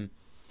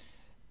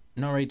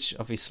 Norwich,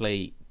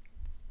 obviously,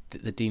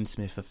 the Dean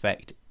Smith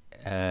effect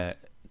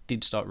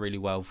did start really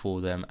well for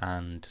them,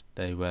 and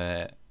they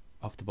were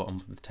off the bottom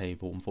of the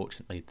table.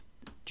 Unfortunately,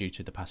 due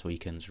to the past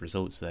weekend's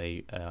results,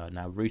 they are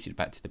now rooted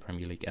back to the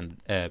Premier League and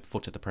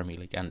foot of the Premier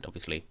League, and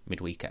obviously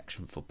midweek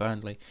action for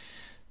Burnley.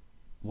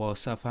 While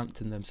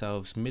Southampton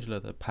themselves, middle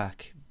of the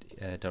pack,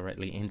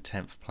 directly in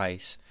 10th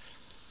place.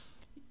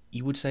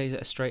 You would say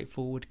that a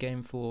straightforward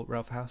game for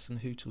Ralph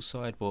Hasenhüttl's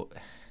side, but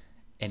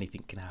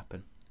anything can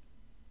happen,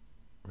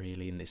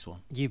 really, in this one.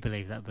 You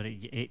believe that, but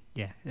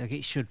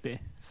it should be.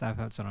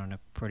 Southampton are on a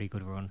pretty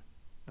good run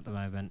at the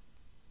moment.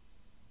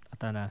 I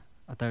don't know.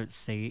 I don't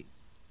see it,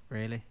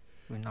 really,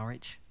 with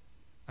Norwich.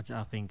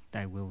 I think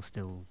they will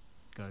still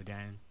go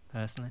down,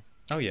 personally.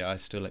 Oh, yeah, I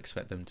still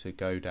expect them to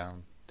go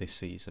down this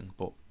season,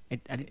 but...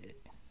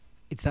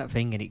 It's that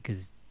thing, innit?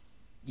 Because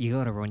you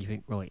got to run, you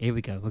think, right, here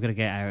we go, we're going to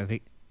get out of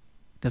it.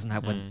 Doesn't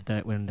happen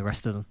when the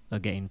rest of them are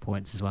getting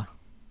points as well.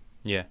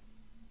 Yeah.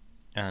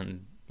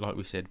 And like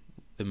we said,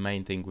 the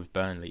main thing with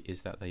Burnley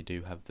is that they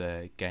do have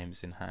their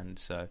games in hand,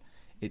 so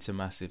it's a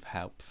massive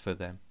help for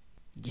them.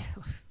 Yeah.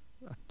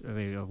 I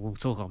mean, we'll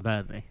talk on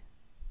Burnley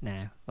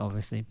now,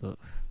 obviously, but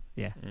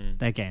yeah,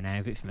 they're getting out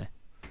of it for me.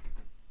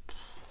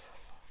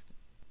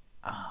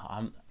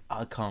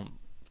 I can't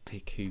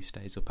pick who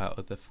stays up out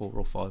of the 4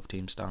 or 5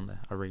 teams down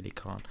there. I really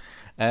can't.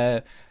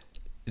 Then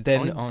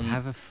I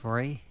have a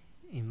 3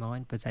 in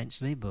mind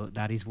potentially, but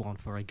that is one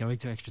for a Going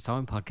to Extra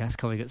Time podcast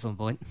coming at some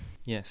point.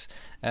 Yes.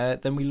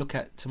 Then we look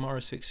at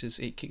tomorrow's fixtures.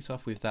 It kicks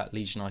off with that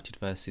Leeds United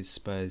versus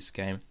Spurs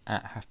game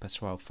at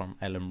 12:30 from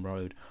Ellen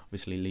Road.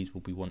 Obviously, Leeds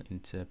will be wanting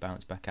to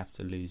bounce back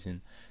after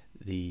losing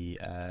the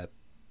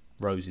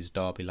Roses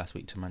derby last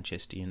week to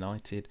Manchester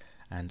United,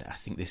 and I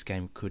think this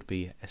game could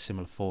be a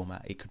similar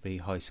format. It could be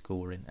high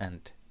scoring,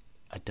 and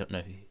I don't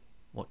know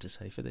what to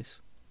say for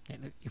this. Yeah,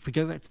 look, if we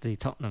go back to the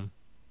Tottenham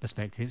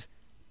perspective,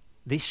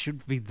 this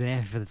should be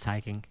there for the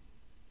taking.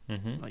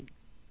 Like,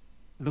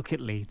 look at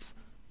Leeds,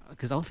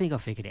 because I think I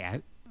figured it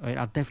out. I mean,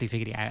 I've definitely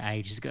figured it out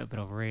ages ago, but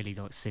I've really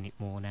seen it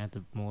more now.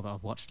 The more that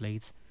I've watched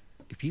Leeds,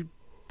 when you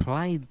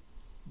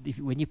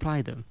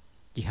play them,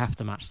 you have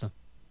to match them,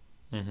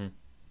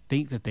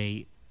 beat for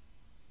beat,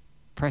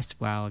 press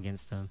well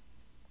against them,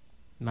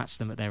 match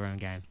them at their own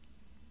game.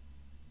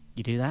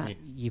 You do that,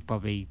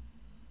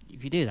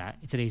 if you do that,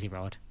 it's an easy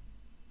ride.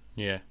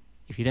 Yeah.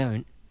 If you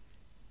don't,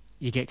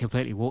 you get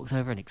completely walked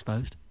over and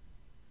exposed.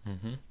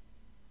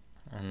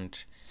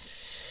 And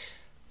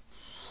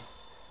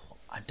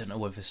I don't know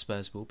whether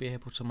Spurs will be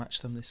able to match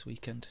them this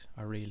weekend.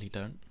 I really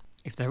don't.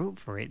 If they're up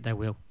for it, they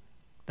will.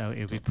 Though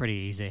it'll be pretty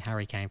easy.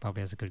 Harry Kane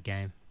probably has a good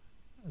game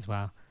as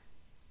well.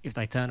 If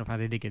they turn up how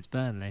they did against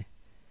Burnley,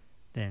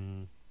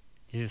 then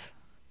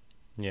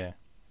yeah.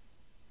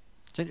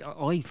 So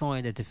I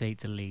find a defeat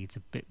to Leeds a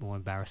bit more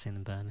embarrassing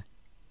than Burnley.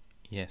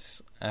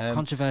 Yes.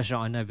 Controversial,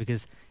 I know,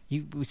 because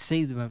we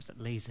see the moments that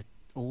Leeds are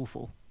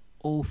awful.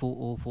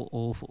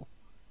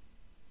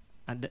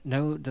 And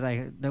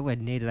nowhere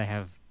near do they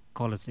have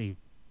quality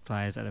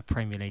players at a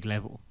Premier League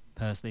level.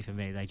 Personally, for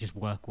me, they just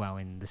work well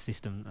in the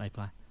system that they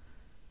play.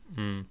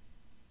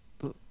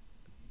 But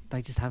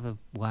they just have a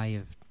way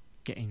of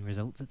getting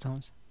results at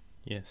times.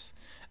 Yes.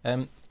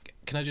 Can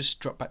I just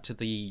drop back to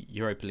the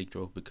Europa League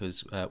draw,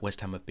 because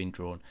West Ham have been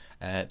drawn.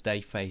 They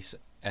face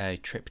a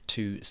trip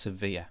to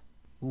Sevilla.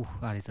 Ooh,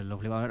 that is a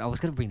lovely one. I was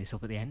going to bring this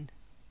up at the end.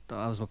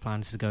 That was my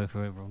plan, to go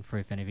for everyone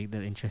through if anything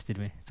that interested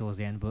me towards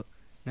the end. But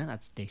no,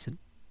 that's decent.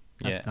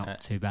 That's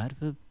not too bad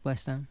for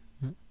West Ham.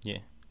 Yeah.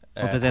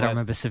 Although they don't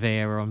remember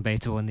Sevilla are on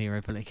beta in the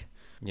Europa League.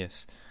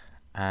 Yes.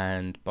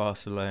 And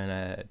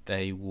Barcelona,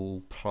 they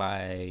will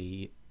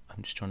play...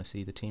 I'm just trying to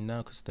see the team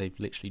now because they've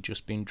literally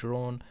just been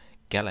drawn.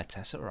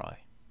 Galatasaray.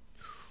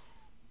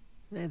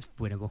 It's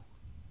winnable.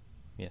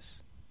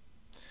 Yes.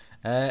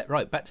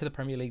 Right, back to the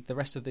Premier League. The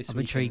rest of this I'm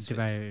intrigued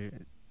about...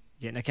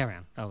 Yeah, no, carry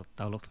on.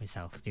 I'll look for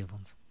myself, the other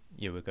ones.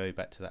 Yeah, we'll go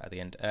back to that at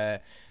the end.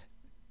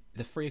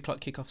 The 3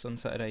 o'clock kickoffs on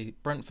Saturday: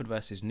 Brentford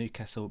versus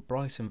Newcastle,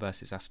 Brighton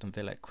versus Aston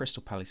Villa,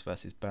 Crystal Palace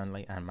versus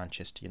Burnley, and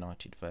Manchester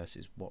United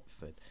versus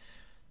Watford.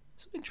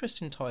 Some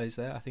interesting ties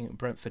there. I think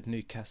Brentford,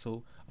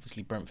 Newcastle.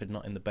 Obviously, Brentford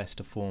not in the best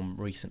of form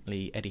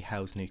recently. Eddie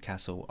Howe's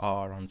Newcastle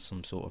are on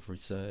some sort of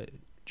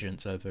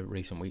resurgence over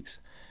recent weeks.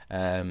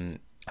 I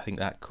think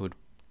that could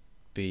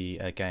be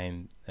a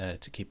game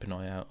to keep an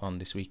eye out on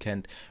this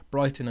weekend.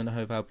 Brighton and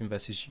Hove Albion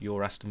versus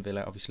your Aston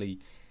Villa. Obviously,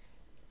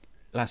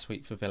 last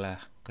week for Villa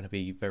going to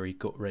be very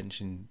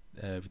gut-wrenching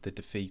with the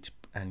defeat,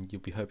 and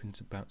you'll be hoping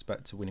to bounce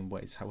back to winning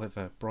ways.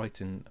 However,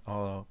 Brighton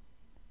are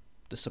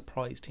the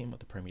surprise team of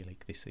the Premier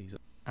League this season.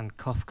 And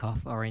cough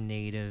are in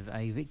need of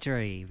a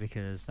victory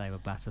because they were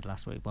battered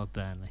last week by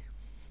Burnley.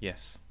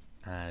 Yes,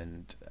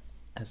 and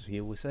as we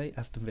always say,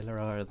 Aston Villa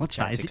are... What's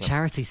that? Is it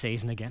charity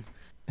season again?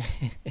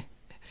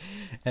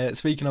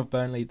 Speaking of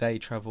Burnley, they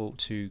travel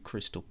to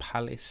Crystal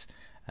Palace.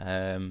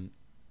 Patrick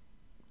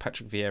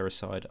Vieira's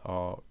side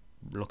are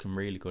looking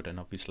really good, and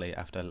obviously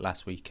after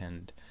last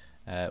weekend,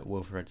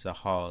 Wilfred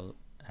Zaha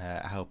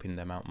helping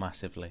them out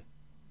massively.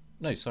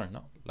 No, sorry,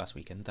 not last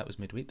weekend. That was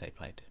midweek they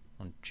played.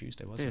 On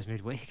Tuesday, wasn't it? It was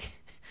midweek.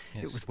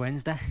 Yes. It was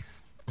Wednesday.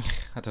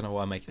 I don't know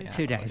why I'm making it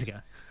 2 days ago.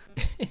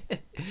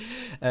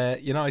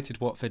 United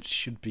Watford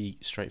should be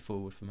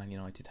straightforward for Man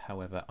United.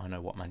 However, I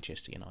know what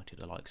Manchester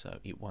United are like, so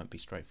it won't be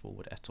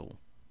straightforward at all.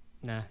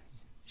 No,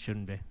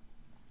 shouldn't be.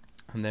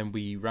 And then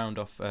we round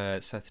off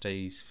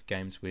Saturday's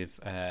games with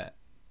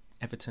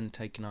Everton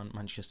taking on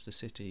Manchester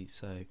City.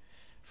 So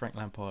Frank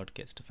Lampard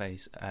gets to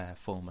face a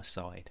former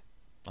side.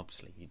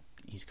 Obviously,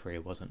 his career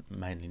wasn't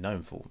mainly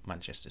known for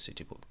Manchester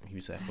City, but he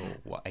was there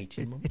for,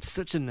 18 months? It's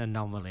such an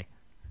anomaly.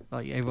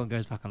 Like, everyone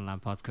goes back on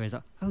Lampard's career,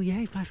 like, oh yeah,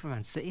 he played for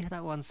Man City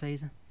that one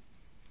season.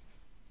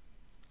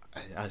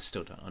 I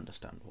still don't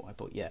understand why,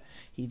 but yeah,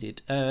 he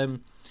did. I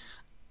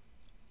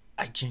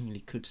genuinely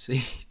could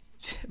see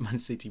Man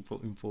City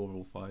putting 4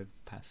 or 5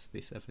 past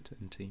this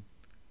Everton team.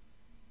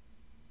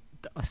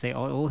 I see. I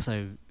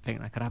also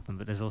think that could happen,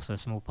 but there's also a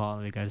small part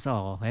of me goes,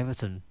 oh,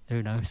 Everton,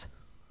 who knows?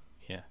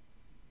 Yeah.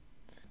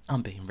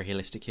 I'm being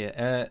realistic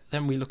here.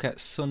 Then we look at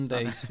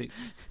Sunday's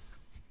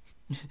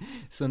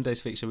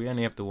Sunday's fixture. We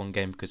only have the one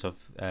game because of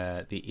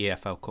the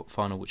EFL Cup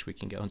final, which we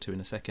can get onto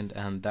in a second,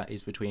 and that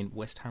is between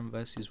West Ham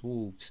versus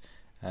Wolves.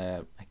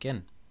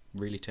 Again,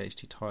 really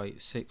tasty tie,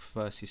 6th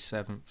versus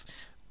 7th.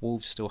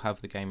 Wolves still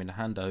have the game in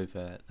hand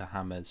over the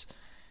Hammers.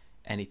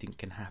 Anything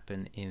can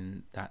happen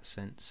in that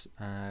sense.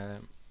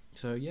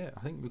 So yeah,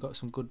 I think we've got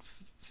some good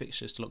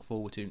fixtures to look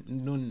forward to.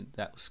 None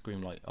that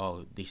scream like,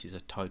 oh, this is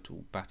a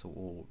total battle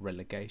or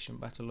relegation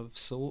battle of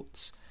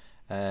sorts.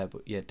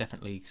 But yeah,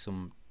 definitely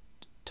some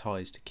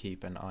ties to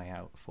keep an eye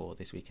out for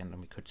this weekend,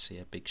 and we could see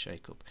a big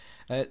shake-up.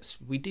 I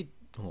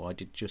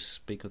did just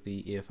speak of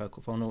the EFL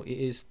Cup final. It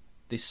is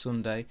this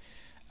Sunday,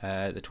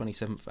 the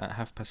 27th at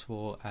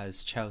 4:30,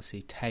 as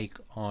Chelsea take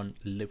on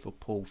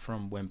Liverpool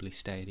from Wembley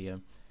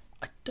Stadium.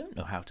 I don't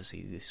know how to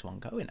see this one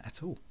going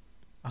at all.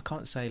 I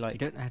can't say like... You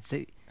don't have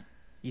to...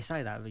 You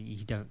say that, but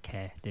you don't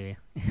care, do you?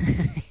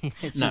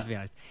 Let's No. just be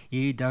honest.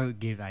 You don't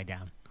give a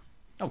damn.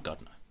 Oh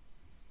God, no.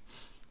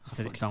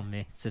 So it's on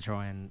me to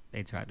try and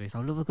interact with this. I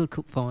love a good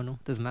cup final.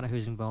 Doesn't matter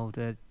who's involved.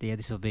 Yeah,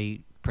 this will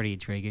be pretty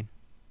intriguing.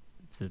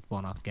 It's a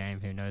one-off game.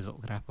 Who knows what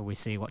could happen? We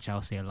see what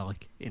Chelsea are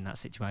like in that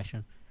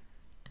situation.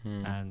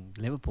 And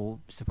Liverpool,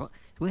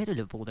 weird at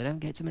Liverpool, they don't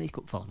get too many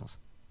cup finals.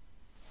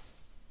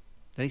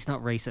 At least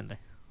not recently.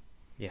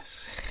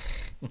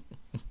 Yes.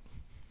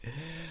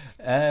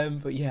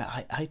 But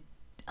yeah,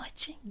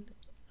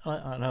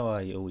 I know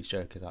I always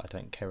joke that I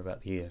don't care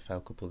about the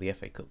EFL Cup or the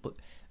FA Cup, but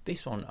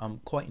this one I'm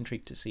quite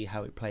intrigued to see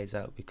how it plays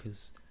out,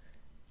 because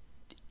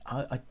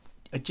I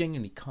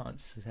genuinely can't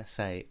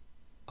say,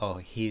 oh,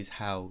 here's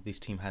how this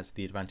team has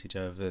the advantage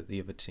over the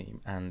other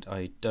team, and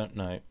I don't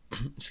know,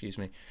 excuse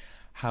me,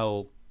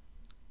 how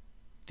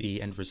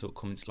the end result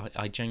comes. Like,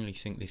 I genuinely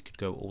think this could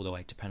go all the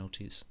way to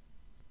penalties.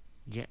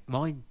 Yeah,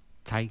 my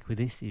take with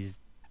this is,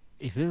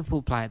 if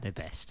Liverpool play at their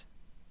best,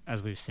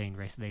 as we've seen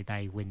recently,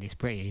 they win this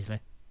pretty easily.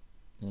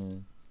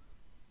 Mm.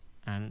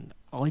 And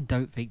I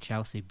don't think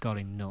Chelsea got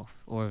enough,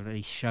 or at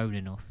least shown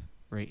enough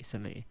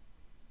recently,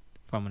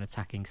 from an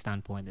attacking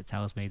standpoint, that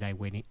tells me they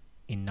win it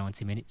in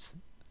 90 minutes.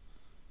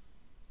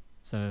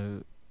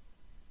 So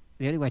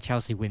the only way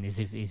Chelsea win is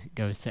if it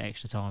goes to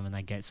extra time and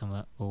they get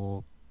some,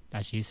 or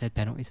as you said,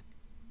 penalties.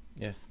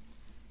 Yeah.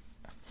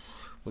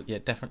 Well, yeah,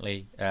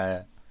 definitely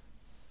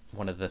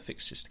one of the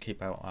fixtures to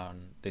keep out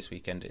on this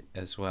weekend,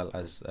 as well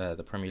as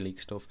the Premier League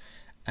stuff.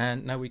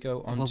 And now we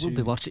go on to... We'll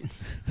be watching.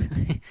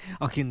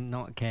 I can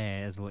not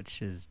care as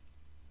much as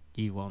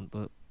you want,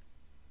 but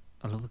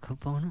I love a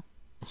cup final.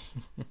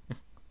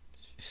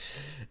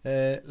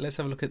 Let's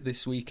have a look at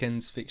this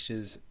weekend's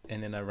fixtures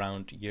in and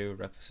around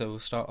Europe. So we'll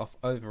start off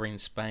over in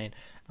Spain.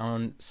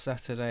 On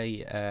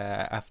Saturday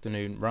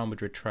afternoon, Real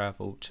Madrid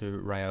travel to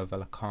Rayo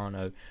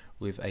Vallecano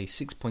with a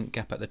 6-point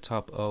gap at the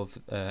top of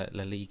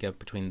La Liga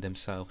between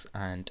themselves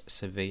and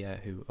Sevilla,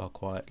 who are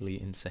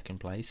quietly in second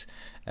place.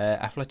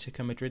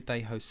 Atletico Madrid, they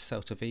host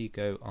Celta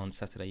Vigo on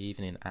Saturday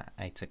evening at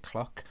 8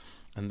 o'clock.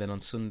 And then on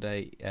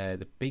Sunday,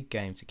 the big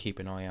game to keep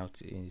an eye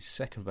out is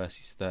second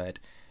versus third,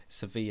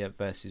 Sevilla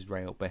versus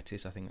Real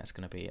Betis. I think that's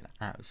going to be an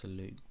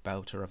absolute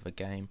belter of a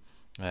game.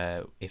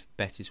 If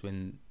Betis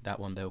win that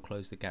one, they'll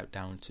close the gap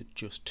down to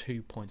just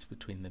 2 points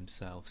between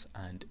themselves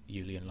and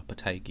Julian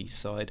Lopetegui's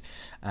side.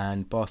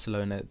 And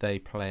Barcelona, they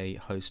play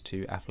host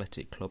to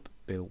Athletic Club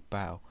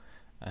Bilbao,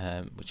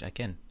 which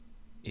again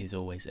is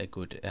always a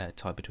good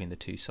tie between the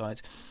two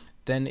sides.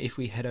 Then if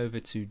we head over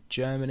to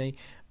Germany,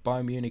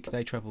 Bayern Munich,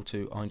 they travel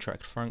to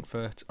Eintracht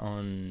Frankfurt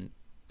on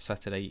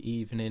Saturday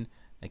evening.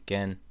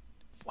 Again,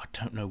 I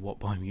don't know what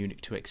Bayern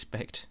Munich to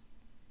expect.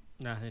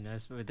 No, who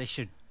knows? They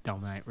should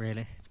dominate,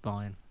 really. It's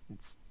Bayern.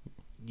 It's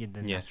the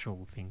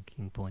natural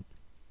thinking point.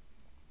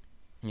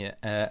 Yeah.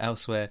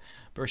 Elsewhere,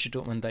 Borussia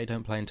Dortmund, they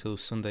don't play until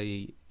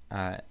Sunday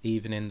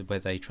evening, where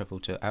they travel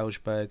to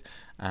Augsburg,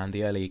 and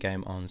the earlier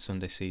game on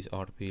Sunday sees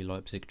RB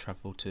Leipzig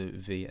travel to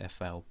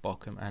VfL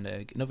Bochum. And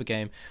another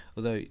game,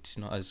 although it's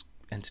not as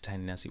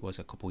entertaining as it was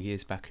a couple of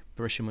years back,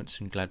 Borussia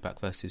Mönchengladbach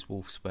versus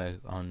Wolfsburg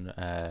on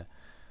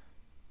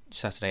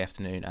Saturday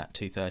afternoon at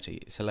 2:30.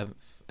 It's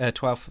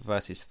 12th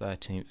versus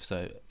 13th,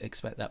 so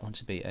expect that one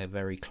to be a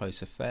very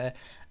close affair.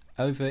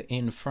 Over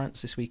in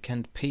France this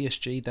weekend,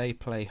 PSG, they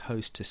play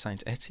host to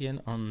Saint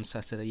Etienne on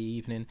Saturday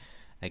evening.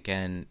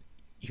 Again,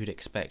 you'd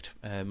expect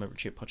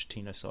Mauricio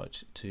Pochettino's side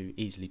to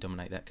easily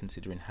dominate that,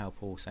 considering how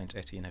poor Saint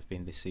Etienne have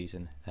been this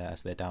season,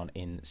 as they're down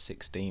in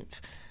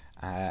 16th.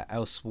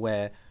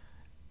 Elsewhere,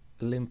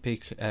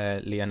 Olympique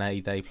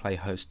Lyonnais, they play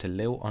host to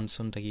Lille on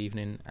Sunday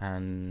evening,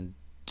 and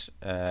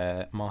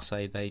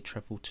Marseille, they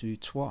travel to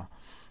Troyes.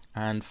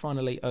 And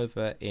finally,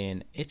 over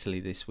in Italy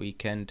this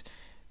weekend,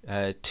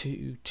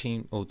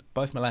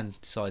 both Milan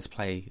sides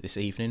play this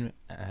evening.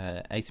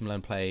 AC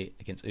Milan play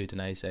against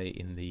Udinese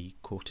in the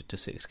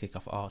 5:45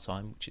 kick-off our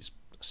time, which is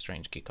a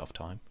strange kick-off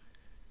time.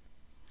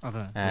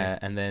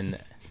 And then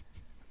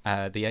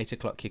the 8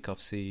 o'clock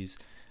kick-off sees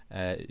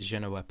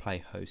Genoa play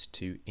host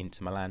to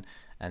Inter Milan,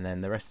 and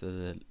then the rest of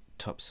the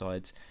top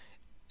sides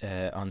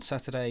on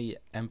Saturday,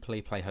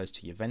 Empoli play host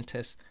to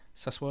Juventus,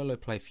 Sassuolo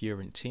play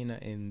Fiorentina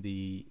in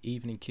the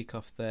evening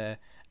kick-off there,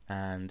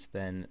 and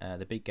then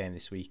the big game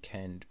this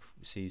weekend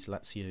sees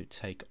Lazio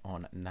take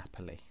on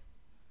Napoli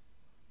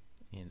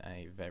in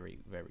a very,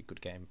 very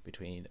good game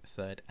between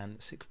 3rd and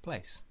 6th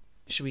place.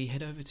 Should we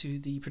head over to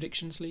the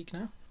Predictions League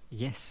now?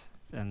 Yes,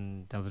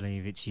 and I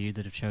believe it's you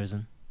that have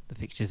chosen the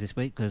fixtures this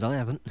week, because I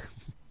haven't.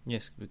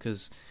 Yes,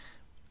 because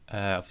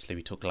obviously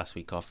we took last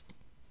week off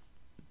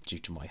due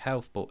to my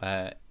health, but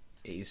it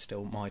is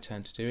still my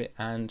turn to do it.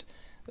 And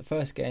the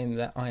first game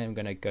that I am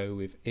going to go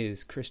with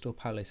is Crystal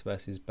Palace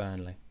versus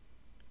Burnley.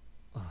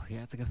 Oh, you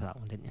had to go for that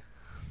one, didn't you?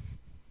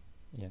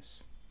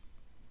 Yes.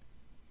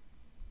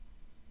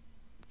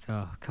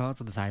 So,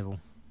 cards on the table.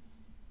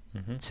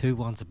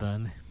 2-1 to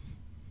Burnley.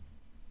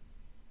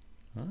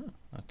 Oh,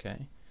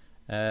 okay.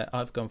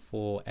 I've gone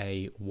for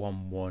a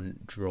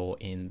 1-1 draw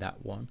in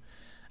that one.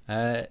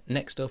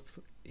 Next up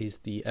is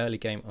the early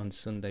game on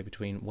Sunday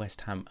between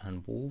West Ham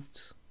and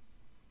Wolves.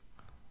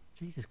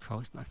 Jesus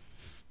Christ, man.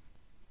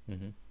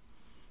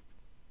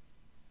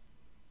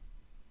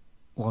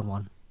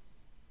 1-1.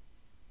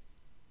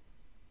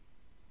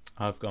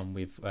 I've gone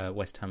with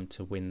West Ham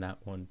to win that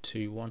one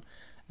 2-1.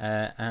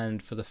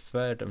 And for the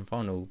third and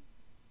final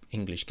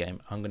English game,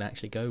 I'm going to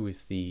actually go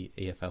with the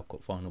EFL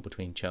Cup final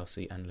between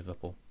Chelsea and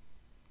Liverpool.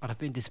 I'd have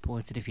been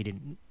disappointed if you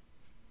didn't.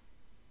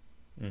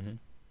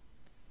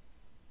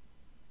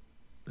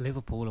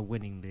 Liverpool are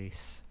winning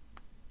this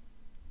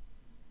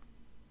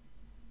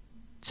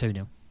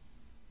 2-0.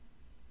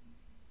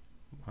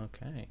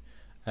 Okay.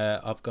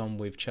 I've gone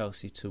with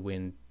Chelsea to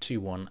win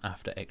 2-1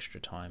 after extra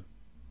time.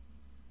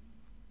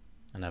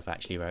 And I've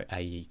actually wrote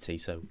AET,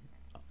 so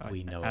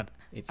we know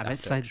it's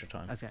after extra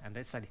time. And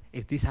let's say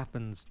if this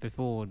happens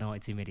before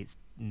 90 minutes,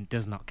 it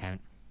does not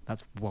count.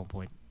 That's 1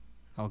 point.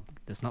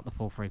 That's not the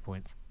full 3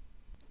 points.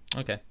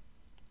 Okay.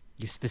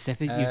 You've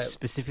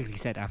specifically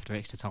said after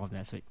extra time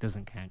there, so it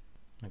doesn't count.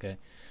 Okay.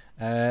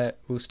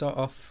 We'll start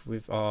off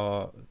with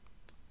our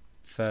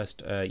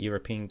first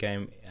European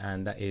game,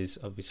 and that is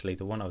obviously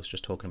the one I was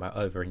just talking about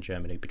over in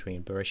Germany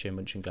between Borussia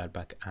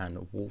Mönchengladbach and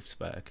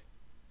Wolfsburg.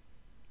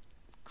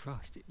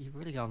 Christ, you're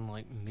really on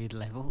like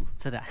mid-level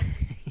today.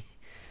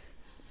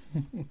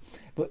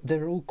 But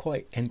they're all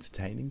quite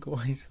entertaining,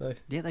 guys, though.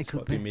 Yeah, they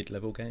could be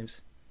mid-level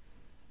games.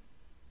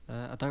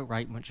 I don't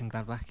rate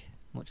Mönchengladbach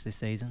much this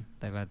season.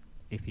 They've had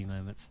iffy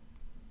moments.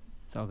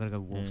 So I've got to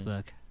go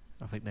Wolfsburg.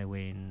 I think they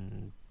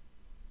win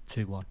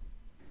 2-1.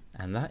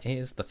 And that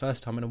is the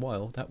first time in a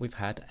while that we've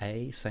had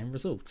a same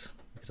result.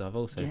 Because I've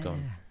also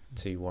gone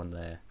 2-1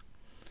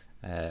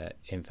 there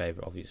in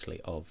favour,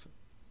 obviously, of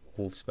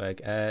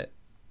Wolfsburg.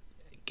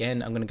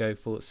 Again, I'm going to go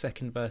for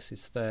second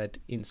versus third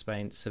in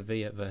Spain,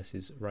 Sevilla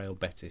versus Real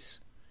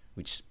Betis,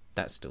 which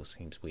that still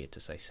seems weird to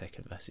say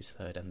second versus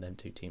third and them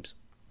two teams.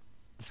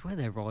 I swear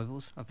they're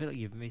rivals. I feel like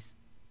you've missed,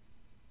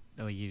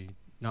 or you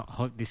not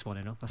hyped this one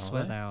enough. I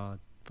swear they are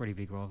pretty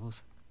big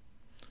rivals.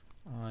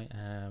 I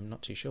am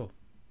not too sure.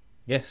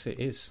 Yes, it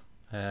is.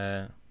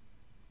 They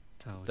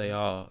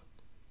are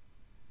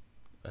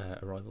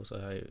rivals.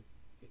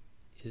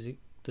 Is it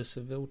the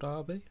Seville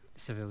derby?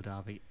 Seville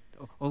derby.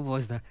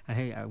 Otherwise,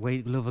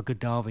 we love a good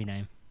derby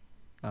name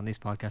on this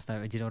podcast.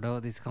 Though, do you know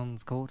what this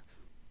one's called?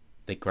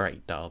 The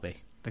Great Derby.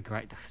 The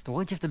Great.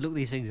 Why do you have to look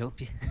these things up?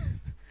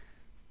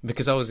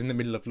 Because I was in the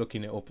middle of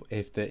looking it up.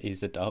 If there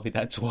is a derby,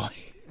 that's why.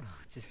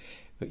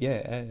 But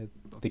yeah,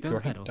 the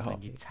Great Derby.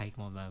 You take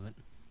my moment.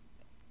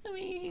 I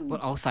mean,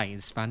 well, I'll say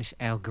in Spanish,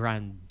 El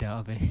Gran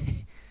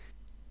Derby.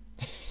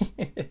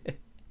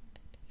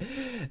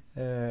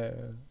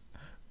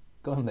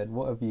 Go on then.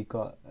 What have you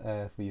got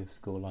for your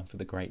scoreline for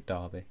the Great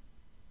Derby?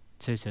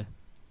 2-2.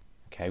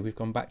 Okay, we've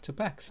gone back to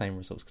back, same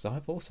results, because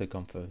I've also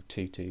gone for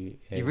 2-2.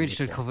 You really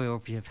should cover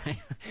up your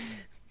paper.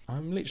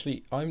 I'm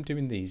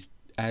doing these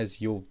as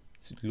you're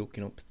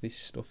looking up this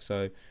stuff,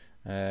 so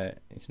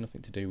it's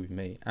nothing to do with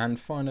me. And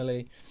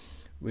finally,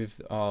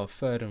 with our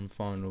third and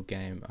final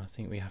game, I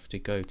think we have to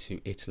go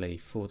to Italy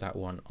for that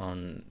one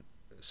on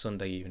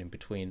Sunday evening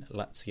between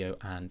Lazio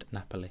and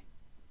Napoli.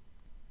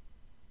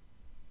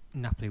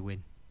 Napoli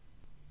win.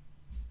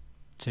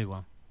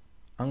 2-1.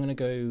 I'm going to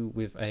go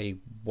with a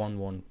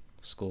 1-1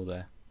 score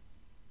there.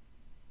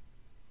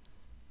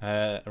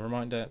 A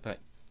reminder that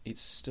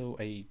it's still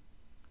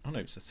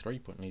it's a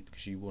 3-point lead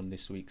because you won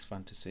this week's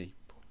fantasy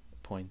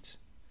point.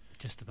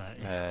 Just about,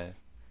 yeah.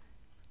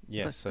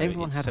 But so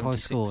everyone had 76. high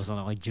scores and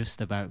I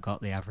just about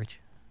got the average.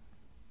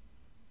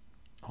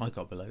 I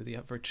got below the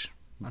average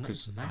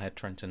because I had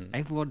Trenton.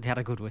 Everyone had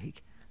a good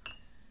week.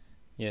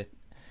 Yeah.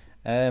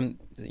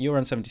 You're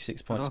on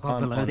 76 points. I got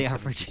I'm below on the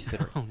average.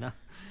 73. Oh no.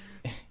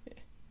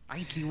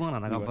 81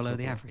 and I got below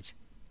the average.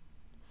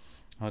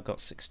 I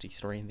got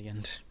 63 in the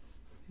end.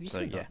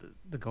 So yeah,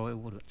 the guy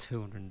would have got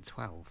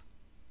 212.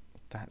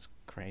 That's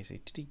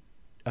crazy. Did he?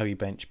 Oh, he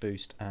bench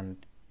boost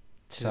and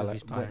Salah.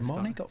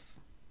 Mane got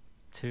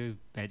 2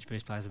 bench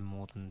boost players with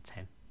more than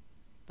 10.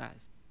 That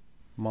is.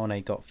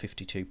 Mane got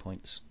 52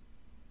 points.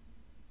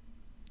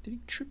 Did he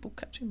triple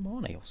captain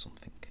Mane or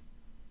something?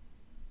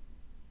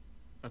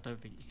 I don't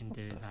think you can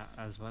do that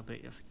as well, but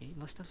he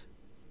must have.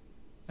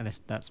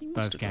 Unless that's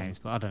both games,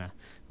 but I don't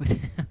know.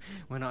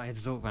 We're not here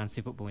to talk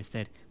fantasy football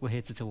instead. We're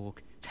here to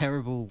talk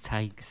terrible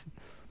takes.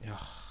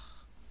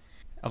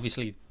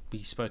 Obviously,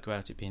 we spoke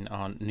about it being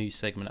our new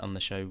segment on the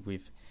show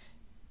with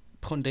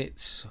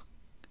pundits,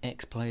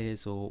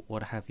 ex-players or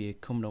what have you,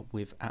 coming up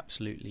with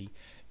absolutely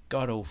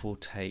god-awful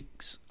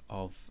takes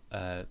of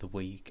the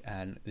week.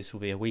 And this will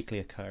be a weekly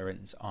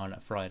occurrence on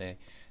a Friday,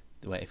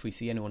 where if we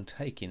see anyone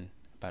taking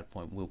a bad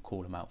point, we'll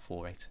call them out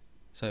for it.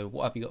 So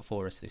what have you got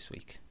for us this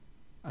week?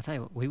 I'll tell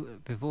you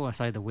what, before I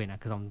say the winner,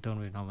 because I'm done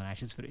with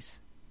nominations for this,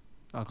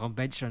 I'll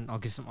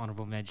give some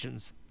honourable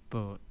mentions,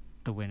 but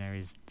the winner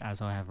is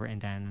as I have written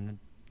down, and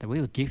that we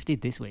were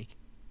gifted this week.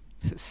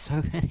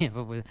 So many of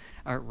them with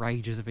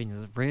outrageous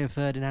opinions. Rio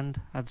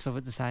Ferdinand had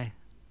something to say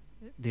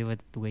the other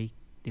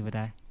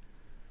day.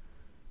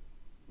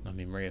 I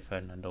mean, Rio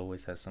Ferdinand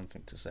always has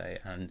something to say,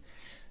 and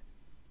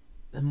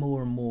the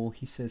more and more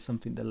he says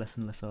something, the less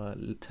and less I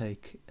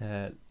take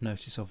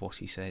notice of what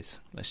he says.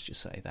 Let's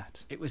just say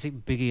that. It was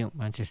biggie up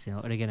Manchester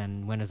United again,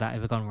 and when has that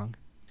ever gone wrong?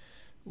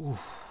 Ooh.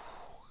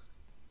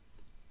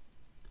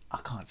 I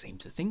can't seem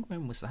to think.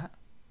 When was that?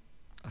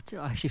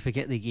 I actually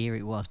forget the year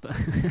it was, but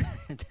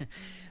I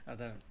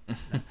don't.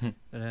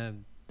 But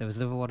there was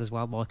another one as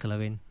well, Michael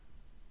Owen.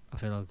 I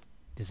feel like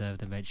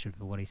deserved a mention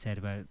for what he said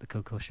about the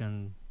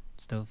concussion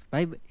stuff.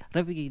 Maybe, I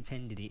don't think he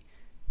intended it,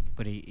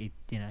 but he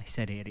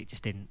said it and it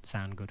just didn't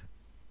sound good.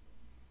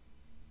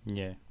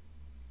 Yeah.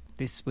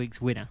 This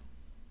week's winner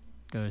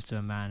goes to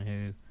a man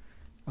who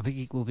I think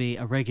he will be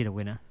a regular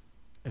winner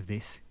of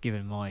this,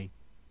 given my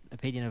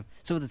opinion of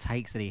some of the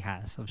takes that he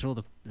has. I'm sure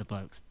the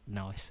bloke's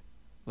nice.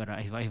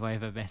 If I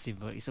ever met him,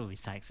 but some of his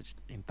takes are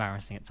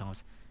embarrassing at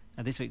times.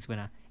 And this week's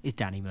winner is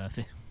Danny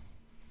Murphy.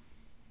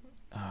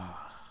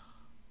 Ah,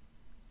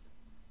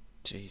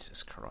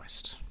 Jesus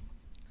Christ.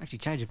 Actually,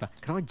 change it back.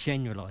 Can I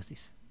generalise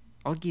this?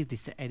 I'd give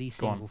this to any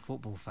single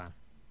football fan.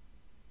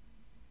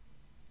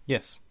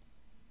 Yes.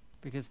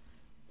 Because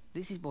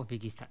this is my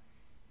biggest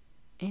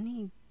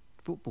any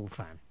football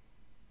fan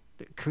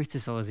that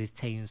criticises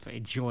teams for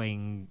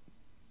enjoying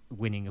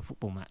winning a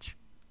football match.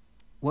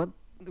 What?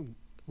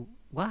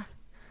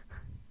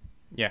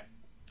 Yeah.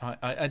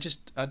 I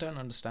don't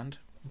understand.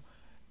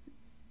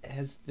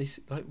 Has this,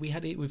 like, we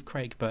had it with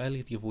Craig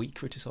Burley the other week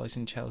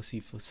criticising Chelsea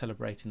for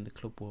celebrating the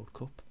Club World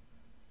Cup.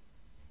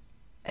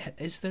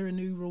 Is there a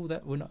new rule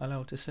that we're not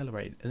allowed to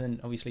celebrate? And then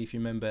obviously if you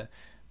remember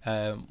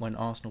when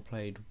Arsenal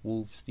played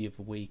Wolves the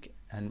other week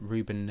and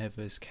Ruben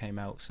Neves came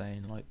out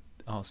saying like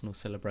Arsenal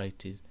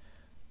celebrated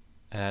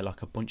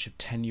like a bunch of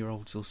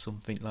 10-year-olds or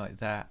something like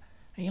that,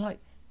 and you're like,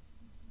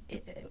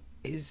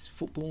 is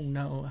football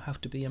now have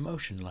to be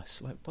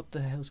emotionless? Like, what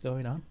the hell's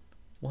going on?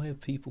 Why are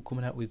people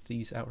coming out with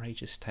these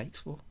outrageous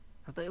takes for?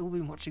 Have they all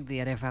been watching the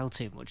NFL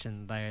too much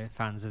and they're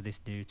fans of this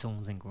new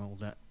taunting rule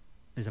that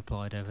is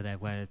applied over there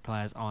where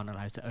players aren't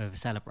allowed to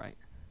over-celebrate?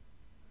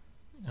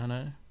 I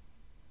know.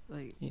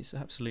 Like, it's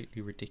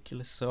absolutely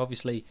ridiculous. So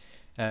obviously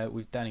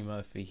with Danny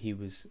Murphy, he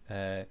was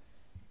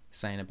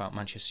saying about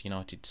Manchester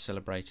United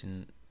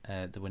celebrating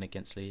the win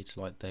against Leeds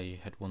like they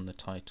had won the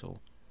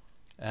title.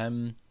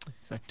 So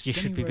you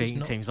should be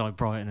beating teams like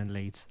Brighton and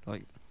Leeds.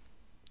 Like,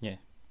 yeah.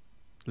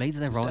 Leeds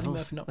are their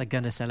rivals. They're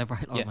going to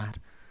celebrate like mad.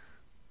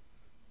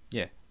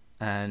 Yeah.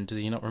 And do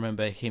you not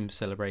remember him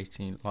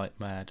celebrating like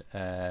mad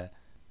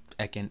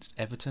against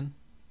Everton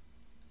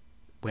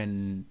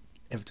when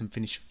Everton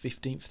finished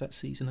 15th that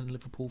season and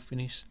Liverpool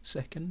finished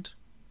second?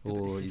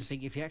 Or I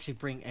think if you actually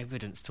bring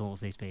evidence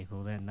towards these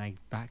people, then they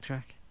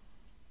backtrack.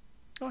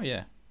 Oh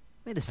yeah,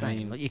 they're the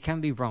same. Like, you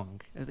can be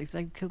wrong. If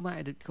they come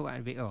out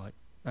and be alright,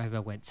 maybe I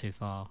went too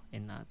far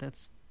in that.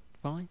 That's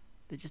fine.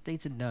 They just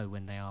need to know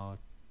when they are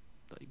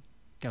like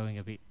going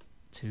a bit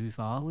too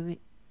far with it.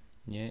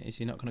 Yeah, is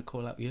he not going to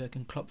call out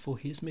Jurgen Klopp for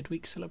his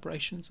midweek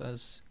celebrations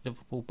as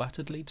Liverpool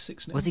battered Leeds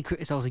 6-0? Was he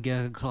criticising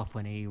Jurgen Klopp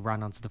when he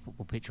ran onto the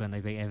football pitch when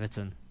they beat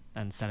Everton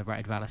and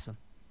celebrated with Alisson?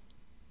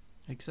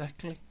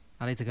 Exactly.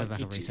 I need to go back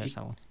and research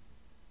that one.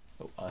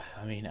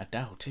 I mean, I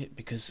doubt it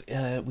because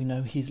we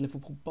know he's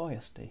Liverpool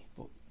biased,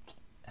 but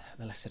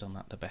the less said on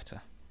that, the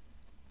better.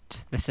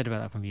 Less said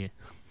about that from you.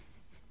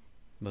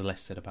 The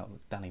less said about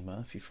Danny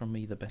Murphy from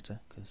me, the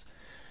better, because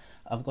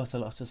I've got a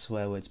lot of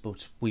swear words,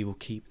 but we will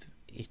keep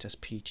it as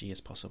PG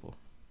as possible.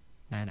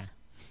 No.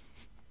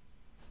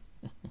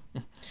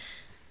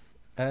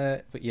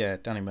 But yeah,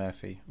 Danny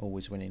Murphy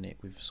always winning it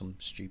with some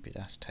stupid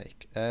ass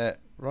take.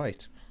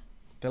 Right.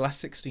 The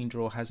last 16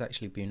 draw has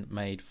actually been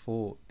made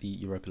for the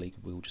Europa League.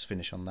 We'll just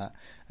finish on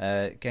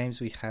that. Games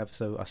we have,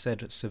 so I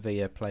said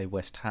Sevilla play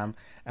West Ham.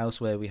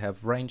 Elsewhere we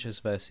have Rangers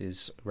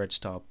versus Red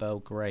Star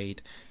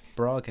Belgrade.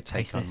 Braga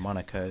take on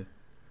Monaco.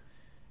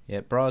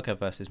 Yeah, Braga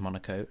versus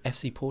Monaco.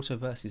 FC Porto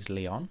versus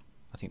Lyon.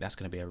 I think that's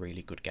going to be a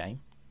really good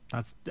game.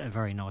 That's a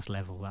very nice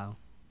level, though.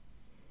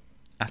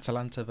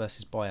 Atalanta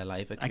versus Bayer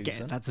Leverkusen.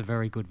 Again, that's a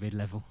very good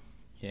mid-level.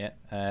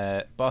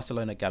 Yeah.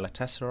 Barcelona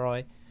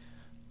Galatasaray.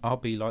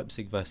 RB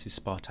Leipzig versus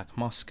Spartak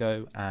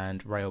Moscow,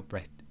 and Real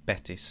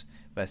Betis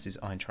versus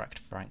Eintracht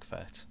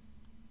Frankfurt.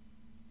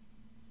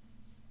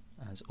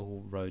 As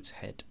all roads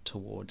head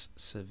towards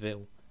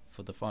Seville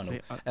for the final.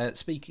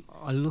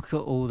 I look at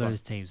all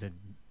those teams, and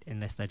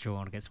unless they're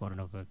drawn against one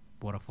another,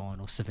 what a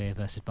final Sevilla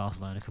versus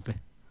Barcelona could be.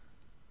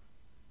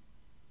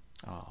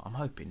 I'm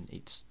hoping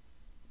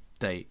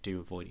they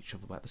do avoid each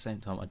other, but at the same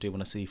time, I do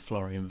want to see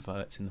Florian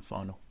Wirtz in the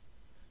final.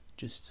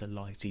 Just to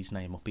light his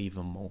name up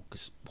even more,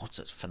 because what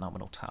a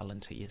phenomenal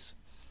talent he is.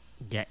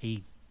 Yeah,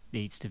 he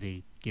needs to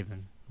be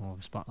given more of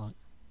a spotlight.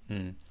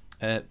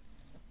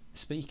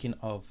 Speaking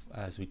of,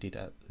 as we did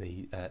at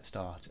the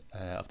start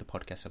of the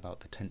podcast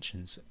about the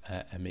tensions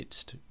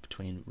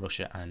between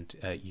Russia and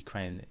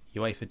Ukraine,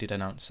 UEFA did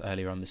announce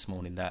earlier on this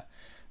morning that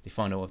the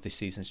final of this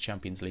season's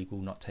Champions League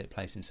will not take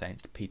place in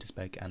St.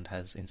 Petersburg and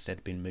has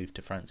instead been moved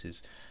to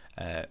France's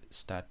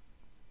Stade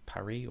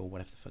Paris, or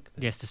whatever the fuck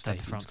the Stade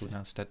de France.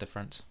 Now, Stade de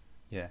France.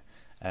 Yeah,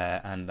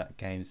 and that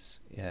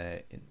games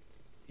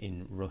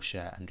in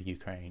Russia and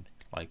Ukraine,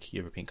 like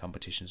European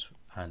competitions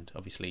and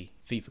obviously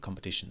FIFA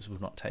competitions,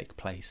 will not take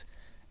place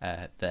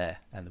there,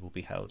 and they will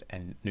be held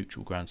in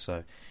neutral ground.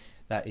 So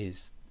that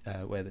is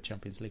where the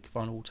Champions League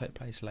final will take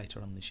place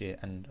later on this year.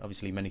 And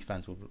obviously many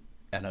fans will,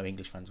 I know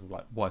English fans will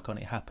like, why can't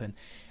it happen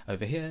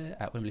over here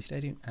at Wembley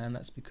Stadium? And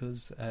that's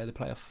because the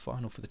playoff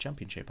final for the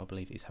Championship, I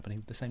believe, is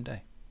happening the same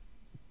day.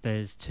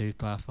 There's 2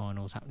 playoff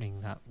finals happening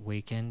that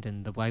weekend,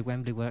 and the way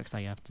Wembley works,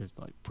 they have to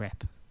like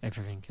prep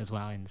everything as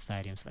well in the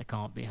stadium, so they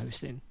can't be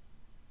hosting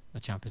the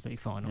Champions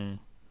League final.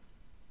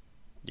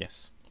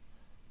 Yes.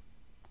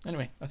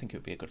 Anyway, I think it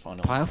would be a good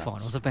final. Playoff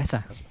finals are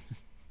better.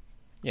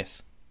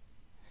 Yes.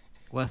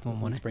 Worth more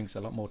money. This brings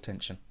a lot more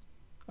tension.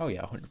 Oh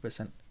yeah,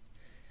 100%.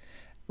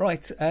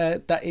 Right,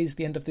 that is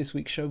the end of this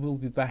week's show. We'll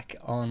be back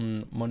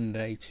on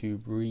Monday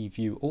to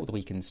review all the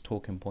weekend's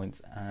talking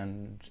points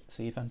and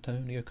see if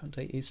Antonio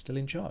Conte is still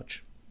in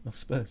charge of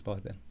Spurs by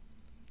then.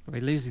 If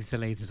he loses to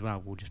Leeds as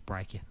well, we'll just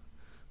break you.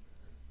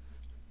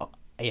 Oh,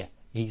 yeah,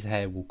 his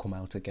hair will come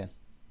out again.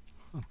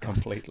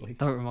 Completely.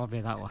 Don't remind me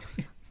of that one.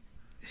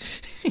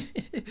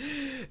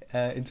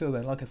 Until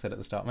then, like I said at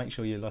the start, make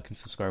sure you like and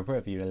subscribe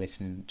wherever you're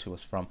listening to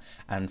us from,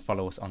 and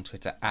follow us on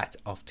Twitter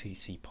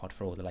 @OffTCPod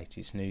for all the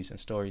latest news and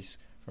stories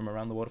from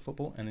around the world of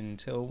football. And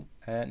until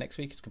next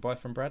week, it's goodbye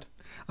from Brad.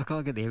 I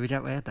can't get the image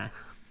out my head now.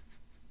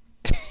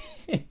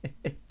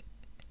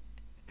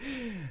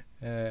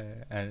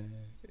 And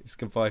it's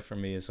goodbye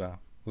from me as well.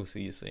 We'll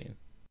see you soon.